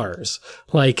gold bars.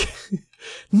 Like,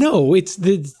 no, it's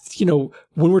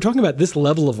when we're talking about this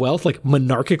level of wealth, like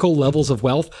monarchical levels of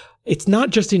wealth, it's not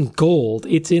just in gold,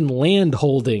 it's in land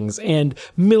holdings and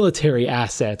military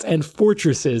assets and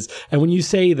fortresses. And when you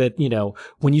say that,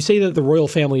 the royal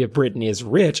family of Britain is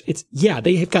rich, it's, yeah,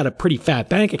 they have got a pretty fat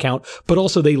bank account, but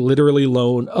also they literally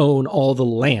own all the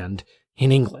land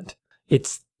in England. It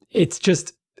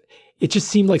just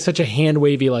seemed like such a hand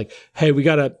wavy, like, hey,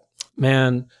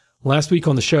 last week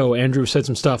on the show, Andrew said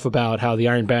some stuff about how the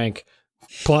Iron Bank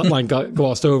plotline got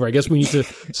glossed over. I guess we need to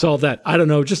solve that. I don't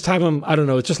know. Just have them. I don't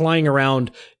know. It's just lying around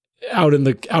out in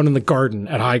the garden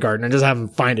at High Garden and just have him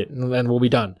find it, and then we'll be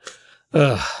done.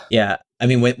 Ugh. Yeah, I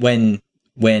mean when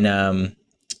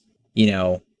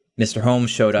Mr.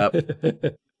 Holmes showed up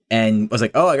and was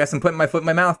like, oh, I guess I'm putting my foot in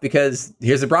my mouth because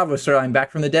here's the Bravo storyline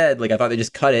back from the dead. Like I thought they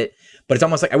just cut it, but it's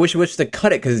almost like I wish to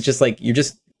cut it because it's just like you're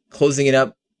just closing it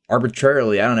up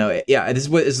arbitrarily. I don't know. Yeah, this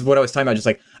is what I was talking about. Just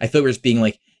like I feel we're just being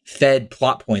like fed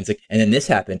plot points, like, and then this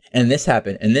happened, and this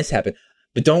happened, and this happened,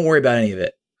 but don't worry about any of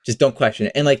it. Just don't question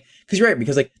it. And like, because you're right,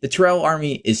 because like the Tyrell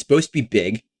army is supposed to be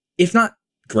big, if not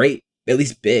great, at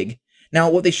least big. Now,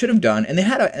 what they should have done, and they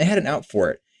had an out for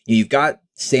it. You've got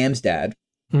Sam's dad,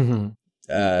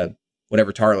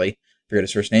 whatever Tarly, forget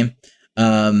his first name.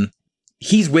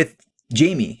 He's with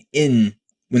Jaime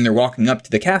when they're walking up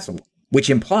to the castle, which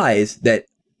implies that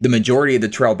the majority of the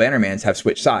Tyrell Bannermans have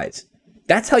switched sides.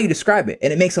 That's how you describe it,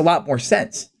 and it makes a lot more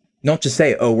sense. Don't just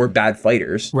say, "Oh, we're bad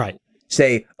fighters." Right.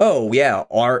 Say, "Oh, yeah,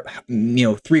 our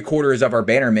 3/4 of our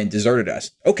Bannermen deserted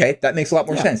us." Okay, that makes a lot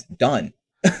more sense. Done.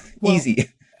 Well, easy.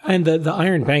 And the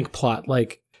Iron Bank plot,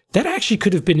 like, that actually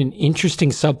could have been an interesting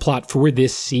subplot for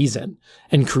this season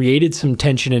and created some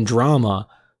tension and drama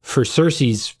for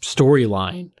Cersei's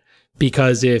storyline.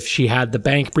 Because if she had the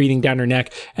bank breathing down her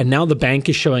neck, and now the bank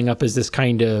is showing up as this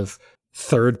kind of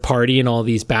third party in all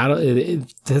these battles,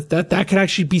 that could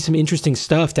actually be some interesting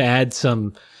stuff to add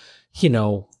some,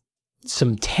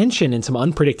 some tension and some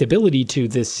unpredictability to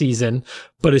this season.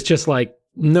 But it's just like,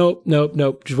 nope.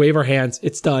 Just wave our hands.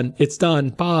 It's done.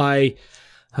 Bye.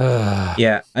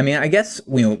 Yeah. I mean, I guess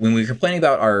when we were complaining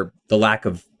about the lack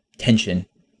of tension,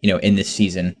 in this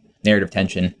season, narrative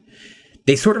tension,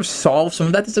 they sort of solved some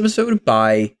of that this episode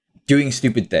by doing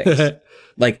stupid things.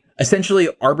 Like essentially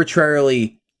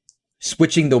arbitrarily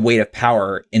switching the weight of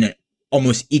power in an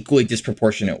almost equally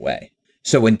disproportionate way.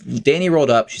 So when Dany rolled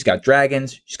up, she's got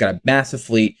dragons, she's got a massive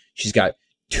fleet, she's got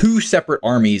 2 separate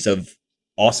armies of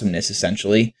awesomeness,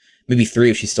 essentially. Maybe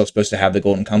 3 if she's still supposed to have the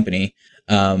Golden Company.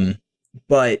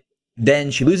 But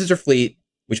then she loses her fleet,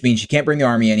 which means she can't bring the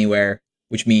army anywhere,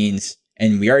 which means,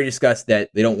 and we already discussed that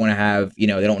they don't want to have, they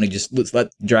don't want to just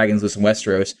let dragons loose in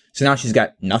Westeros. So now she's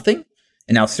got nothing.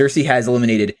 And now Cersei has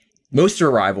eliminated most of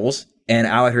her rivals and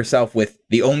allied herself with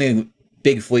the only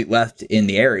big fleet left in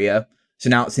the area. So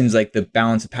now it seems like the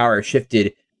balance of power has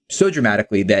shifted so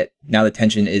dramatically that now the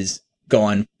tension is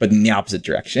gone, but in the opposite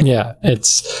direction. Yeah,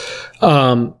 it's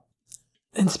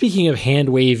and speaking of hand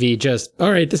wavy, just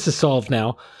all right, this is solved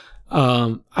now.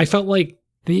 I felt like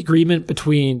the agreement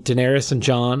between Daenerys and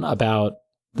Jon about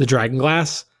the dragon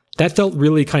glass, that felt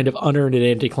really kind of unearned and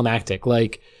anticlimactic.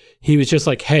 Like he was just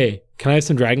like, "Hey, can I have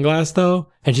some dragon glass though?"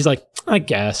 And she's like, "I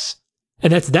guess."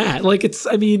 And that's that. Like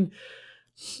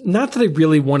not that I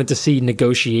really wanted to see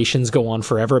negotiations go on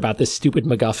forever about this stupid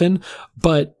MacGuffin,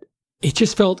 but it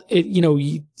just felt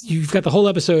you've got the whole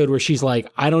episode where she's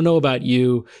like, I don't know about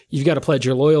you. You've got to pledge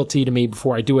your loyalty to me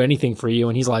before I do anything for you.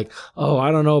 And he's like, oh,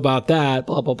 I don't know about that,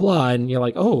 blah, blah, blah. And you're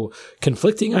like, oh,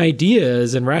 conflicting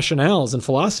ideas and rationales and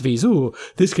philosophies. Ooh,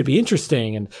 this could be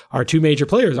interesting. And our 2 major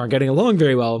players aren't getting along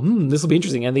very well. This will be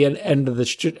interesting. And the end of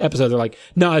the episode, they're like,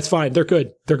 no, it's fine. They're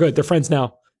good. They're friends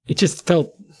now. It just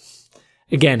felt,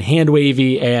 again, hand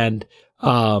wavy and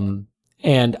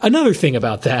another thing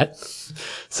about that.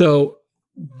 So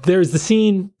there's the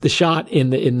shot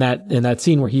in that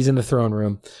scene where he's in the throne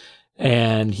room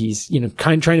and he's,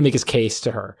 kind of trying to make his case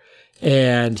to her.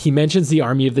 And he mentions the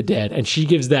army of the dead and she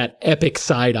gives that epic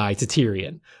side eye to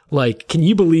Tyrion. Like, can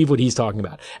you believe what he's talking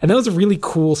about? And that was a really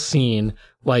cool scene,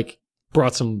 like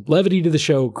brought some levity to the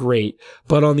show. Great.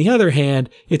 But on the other hand,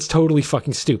 it's totally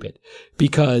fucking stupid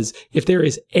because if there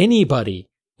is anybody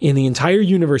in the entire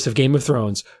universe of Game of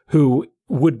Thrones who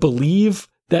would believe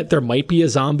that there might be a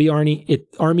zombie army,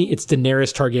 it's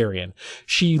Daenerys Targaryen.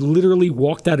 She literally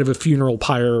walked out of a funeral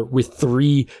pyre with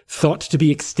 3 thought to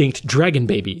be extinct dragon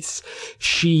babies.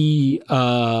 She,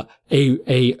 a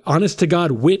honest to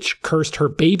God witch cursed her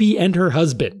baby and her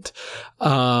husband.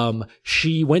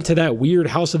 She went to that weird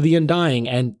House of the Undying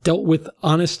and dealt with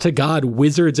honest to God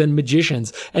wizards and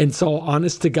magicians and saw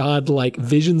honest to God like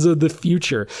visions of the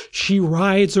future. She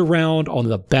rides around on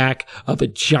the back of a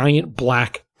giant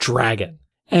black dragon.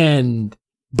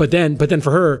 But then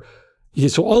for her,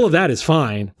 so all of that is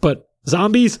fine, but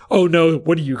zombies? Oh no,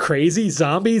 what are you, crazy?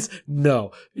 Zombies?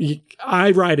 No.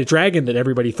 I ride a dragon that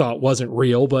everybody thought wasn't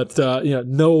real, but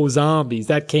no zombies.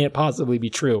 That can't possibly be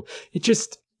true. It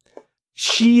just,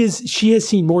 she has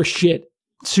seen more shit,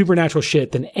 supernatural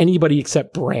shit, than anybody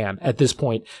except Bran at this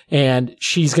point, and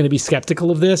she's going to be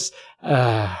skeptical of this.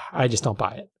 I just don't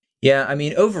buy it. Yeah, I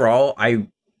mean, overall, I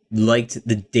liked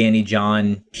the Dany,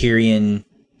 Jon, Tyrion,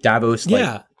 Davos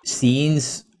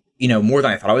scenes. more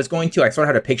than I thought I was going to. I sort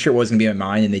of had a picture what was going to be in my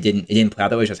mind, and it didn't play out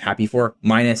that way, which I was happy for.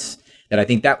 Minus that I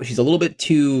think that she's a little bit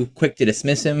too quick to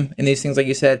dismiss him in these things, like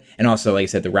you said. And also, like you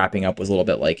said, the wrapping up was a little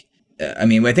bit like, I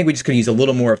think we just could use a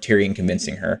little more of Tyrion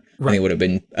convincing her. Right. I think it would have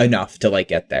been enough to like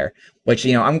get there. Which,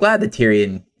 I'm glad that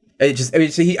Tyrion, I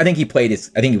think he played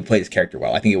his character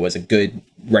well. I think it was a good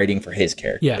writing for his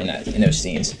character in those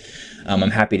scenes. I'm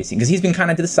happy to see, because he's been kind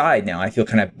of to the side now. I feel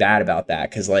kind of bad about that,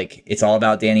 because like it's all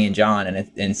about Dany and Jon and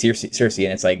Cersei,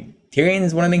 and it's like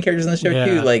Tyrion's one of the main characters in the show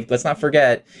too. Like, let's not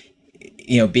forget,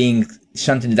 being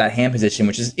shunted into that hand position,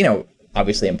 which is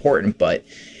obviously important, but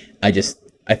I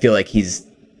feel like he's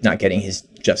not getting his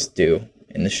just due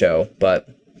in the show. But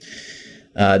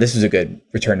this was a good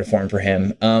return to form for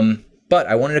him. But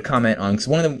I wanted to comment on, because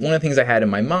one of the things I had in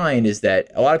my mind is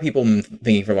that a lot of people have been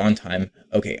thinking for a long time,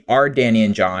 okay, are Dany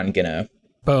and Jon gonna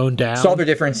bone down, solve their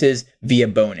differences via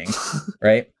boning,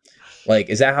 right? Like,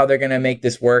 is that how they're gonna make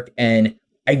this work? And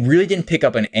I really didn't pick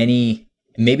up on any.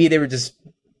 Maybe they were just,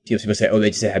 people say, oh, they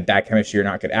just had bad chemistry or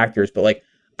not good actors, but like,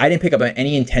 I didn't pick up on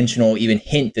any intentional even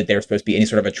hint that there's supposed to be any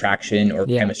sort of attraction or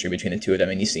chemistry between the two of them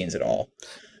in these scenes at all.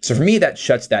 So for me, that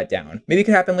shuts that down. Maybe it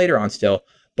could happen later on still,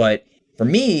 but for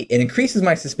me, it increases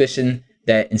my suspicion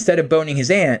that instead of boning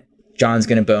his aunt, Jon's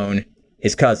going to bone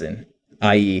his cousin,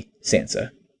 i.e.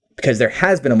 Sansa. Because there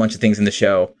has been a bunch of things in the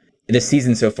show, this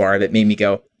season so far, that made me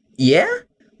go, yeah?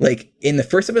 Like, in the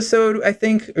first episode,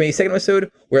 second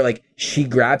episode, where, like, she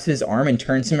grabs his arm and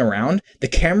turns him around, the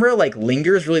camera, like,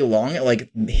 lingers really long at, like,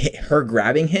 her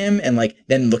grabbing him and, like,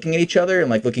 then looking at each other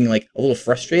and, like, looking, like, a little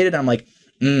frustrated. I'm like,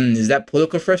 is that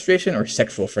political frustration or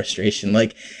sexual frustration?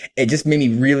 Like, it just made me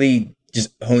really just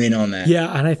hone in on that.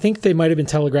 Yeah, and I think they might have been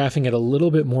telegraphing it a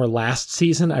little bit more last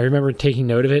season. I remember taking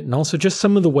note of it, and also just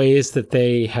some of the ways that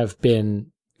they have been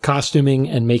costuming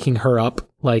and making her up.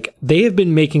 Like, they have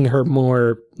been making her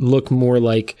look more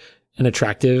like an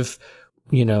attractive,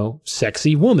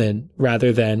 sexy woman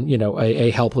rather than,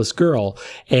 a helpless girl.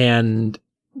 And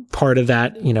part of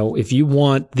that, if you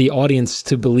want the audience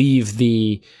to believe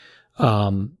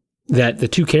that the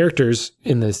two characters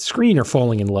in the screen are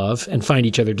falling in love and find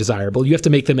each other desirable, you have to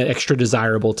make them extra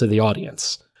desirable to the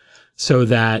audience. So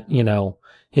that,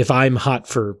 if I'm hot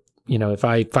for, if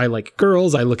I like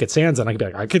girls, I look at Sansa and I could be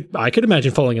like, I could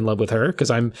imagine falling in love with her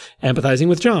because I'm empathizing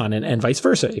with Jon, and vice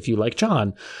versa if you like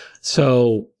Jon.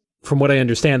 So from what I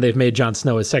understand, they've made Jon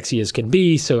Snow as sexy as can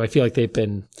be. So I feel like they've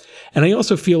been, and I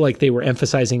also feel like they were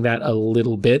emphasizing that a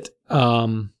little bit.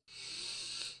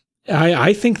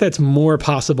 I think that's more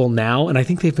possible now, and I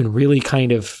think they've been really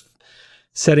kind of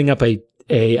setting up a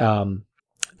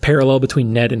parallel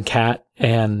between Ned and Kat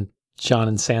and Jon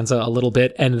and Sansa a little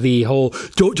bit, and the whole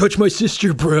 "don't touch my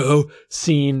sister, bro"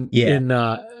 scene in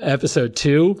episode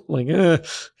 2. Like,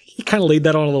 he kind of laid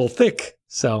that on a little thick.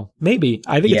 So maybe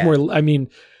I think it's more. I mean,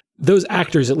 those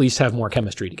actors at least have more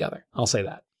chemistry together. I'll say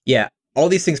that. Yeah, all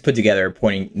these things put together are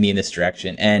pointing me in this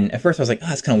direction. And at first I was like, oh,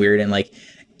 that's kind of weird, and like,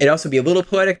 it'd also be a little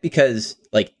poetic because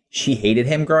like she hated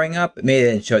him growing up. Maybe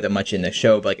they didn't show it that much in the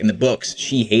show, but like in the books,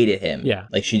 she hated him. Yeah,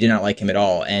 like she did not like him at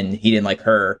all, and he didn't like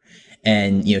her.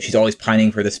 And she's always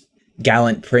pining for this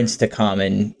gallant prince to come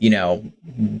and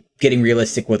getting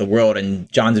realistic with the world. And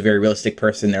Jon's a very realistic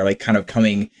person. They're like kind of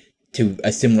coming to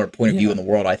a similar point of view in the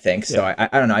world, I think. So I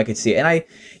don't know. I could see it, and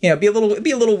it'd be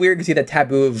a little weird to see that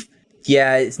taboo of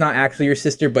it's not actually your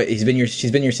sister, but she's been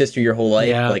your sister your whole life.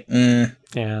 Yeah. Like,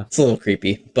 it's a little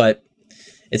creepy, but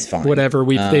it's fine. Whatever.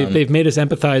 They've made us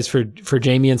empathize for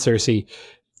Jaime and Cersei,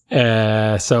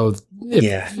 so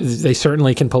they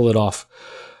certainly can pull it off.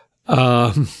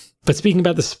 But speaking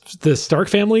about the Stark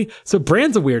family, so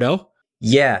Bran's a weirdo.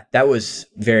 Yeah, that was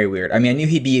very weird. I mean, I knew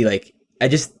he'd be like, I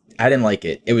didn't like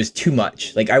it. It was too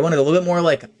much. Like, I wanted a little bit more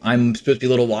like, I'm supposed to be a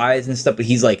little wise and stuff, but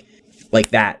he's like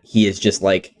that. He is just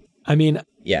like, I mean,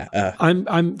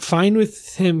 I'm fine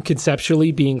with him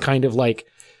conceptually being kind of like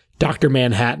Dr.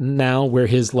 Manhattan now, where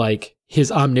his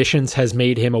omniscience has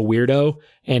made him a weirdo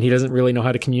and he doesn't really know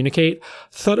how to communicate.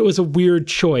 Thought it was a weird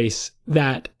choice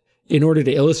that in order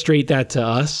to illustrate that to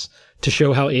us, to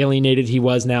show how alienated he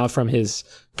was now from his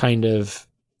kind of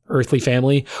earthly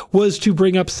family, was to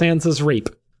bring up Sansa's rape.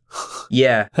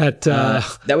 Yeah.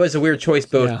 That was a weird choice,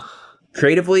 both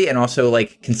creatively and also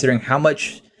like considering how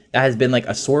much that has been like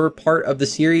a sore part of the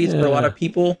series for a lot of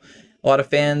people, a lot of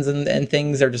fans and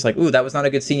things. They're just like, ooh, that was not a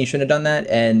good scene. You shouldn't have done that.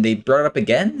 And they brought it up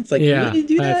again. It's like, really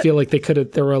do that? I feel like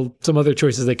there were some other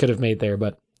choices they could have made there,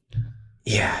 but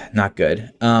yeah, not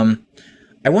good.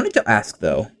 I wanted to ask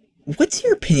though, what's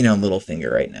your opinion on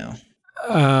Littlefinger right now?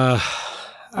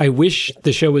 I wish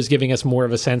the show was giving us more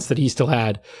of a sense that he still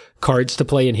had cards to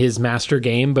play in his master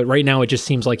game, but right now it just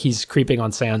seems like he's creeping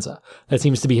on Sansa. That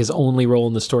seems to be his only role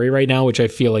in the story right now, which I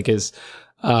feel like is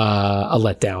a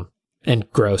letdown and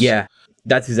gross. Yeah,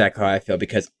 that's exactly how I feel,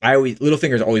 because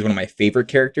Littlefinger's always one of my favorite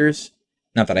characters.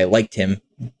 Not that I liked him,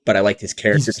 but I liked his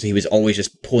character because he was always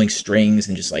just pulling strings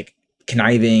and just like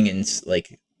conniving and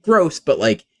like gross, but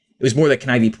like it was more the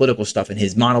conniving political stuff in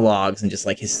his monologues and just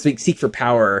like his seek for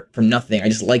power from nothing. I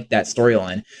just liked that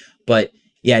storyline. But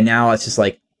yeah, now it's just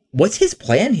like, what's his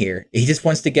plan here? He just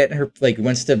wants to get her, like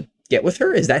wants to get with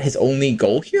her. Is that his only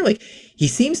goal here? Like he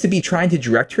seems to be trying to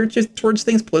direct her just towards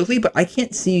things politically, but I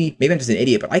can't see, maybe I'm just an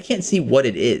idiot, but I can't see what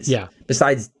it is. Yeah.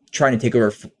 Besides trying to take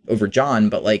over John,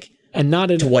 but like, and not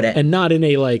in to what end? And not in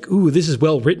a like, ooh, this is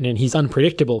well written and he's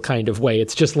unpredictable kind of way.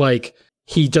 It's just like,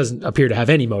 he doesn't appear to have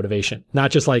any motivation. Not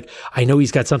just like, I know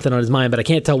he's got something on his mind, but I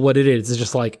can't tell what it is. It's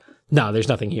just like, no, there's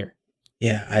nothing here.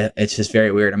 Yeah, it's just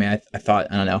very weird. I mean, I thought,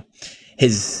 I don't know.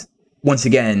 Once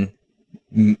again,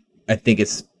 I think I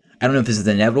don't know if this is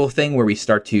an inevitable thing where we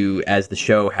start to, as the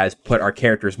show has put our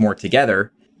characters more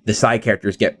together, the side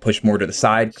characters get pushed more to the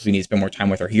side because we need to spend more time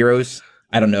with our heroes.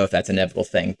 I don't know if that's an inevitable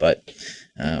thing, but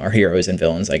our heroes and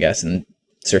villains, I guess, and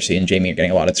Cersei and Jaime are getting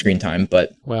a lot of screen time,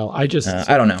 but well, I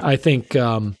don't know. I think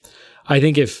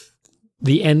if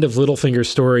the end of Littlefinger's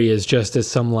story is just as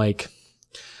some like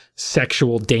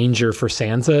sexual danger for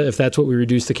Sansa, if that's what we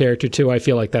reduce the character to, I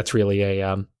feel like that's really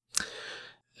a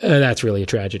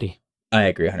tragedy. I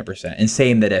agree 100%. And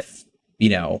same that if,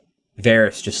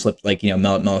 Varys just slipped, like,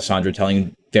 Melisandre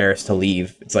telling Varys to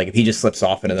leave, it's like if he just slips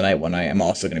off into the night one night, I'm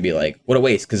also going to be like, what a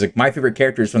waste, because like my favorite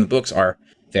characters from the books are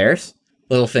Varys,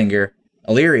 Littlefinger,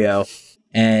 Illyrio,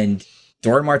 and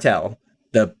Doran Martell,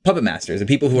 the puppet masters, the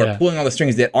people who are pulling all the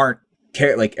strings that aren't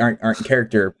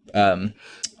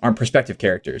perspective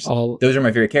characters. Those are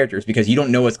my favorite characters because you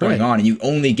don't know what's going on and you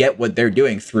only get what they're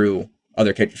doing through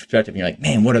other characters' perspective. And you're like,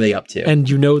 man, what are they up to? And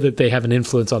you know that they have an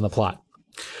influence on the plot.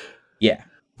 Yeah.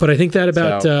 But I think that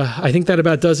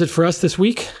about does it for us this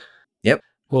week. Yep.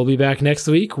 We'll be back next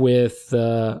week with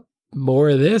more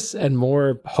of this and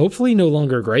more, hopefully no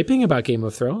longer griping about Game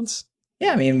of Thrones.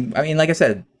 Yeah, I mean, like I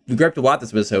said, we griped a lot this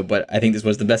episode, but I think this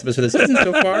was the best episode of the season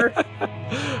so far.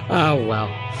 Oh, well.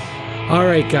 All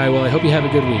right, Guy. Well, I hope you have a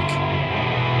good week.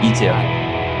 You too.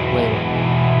 Later.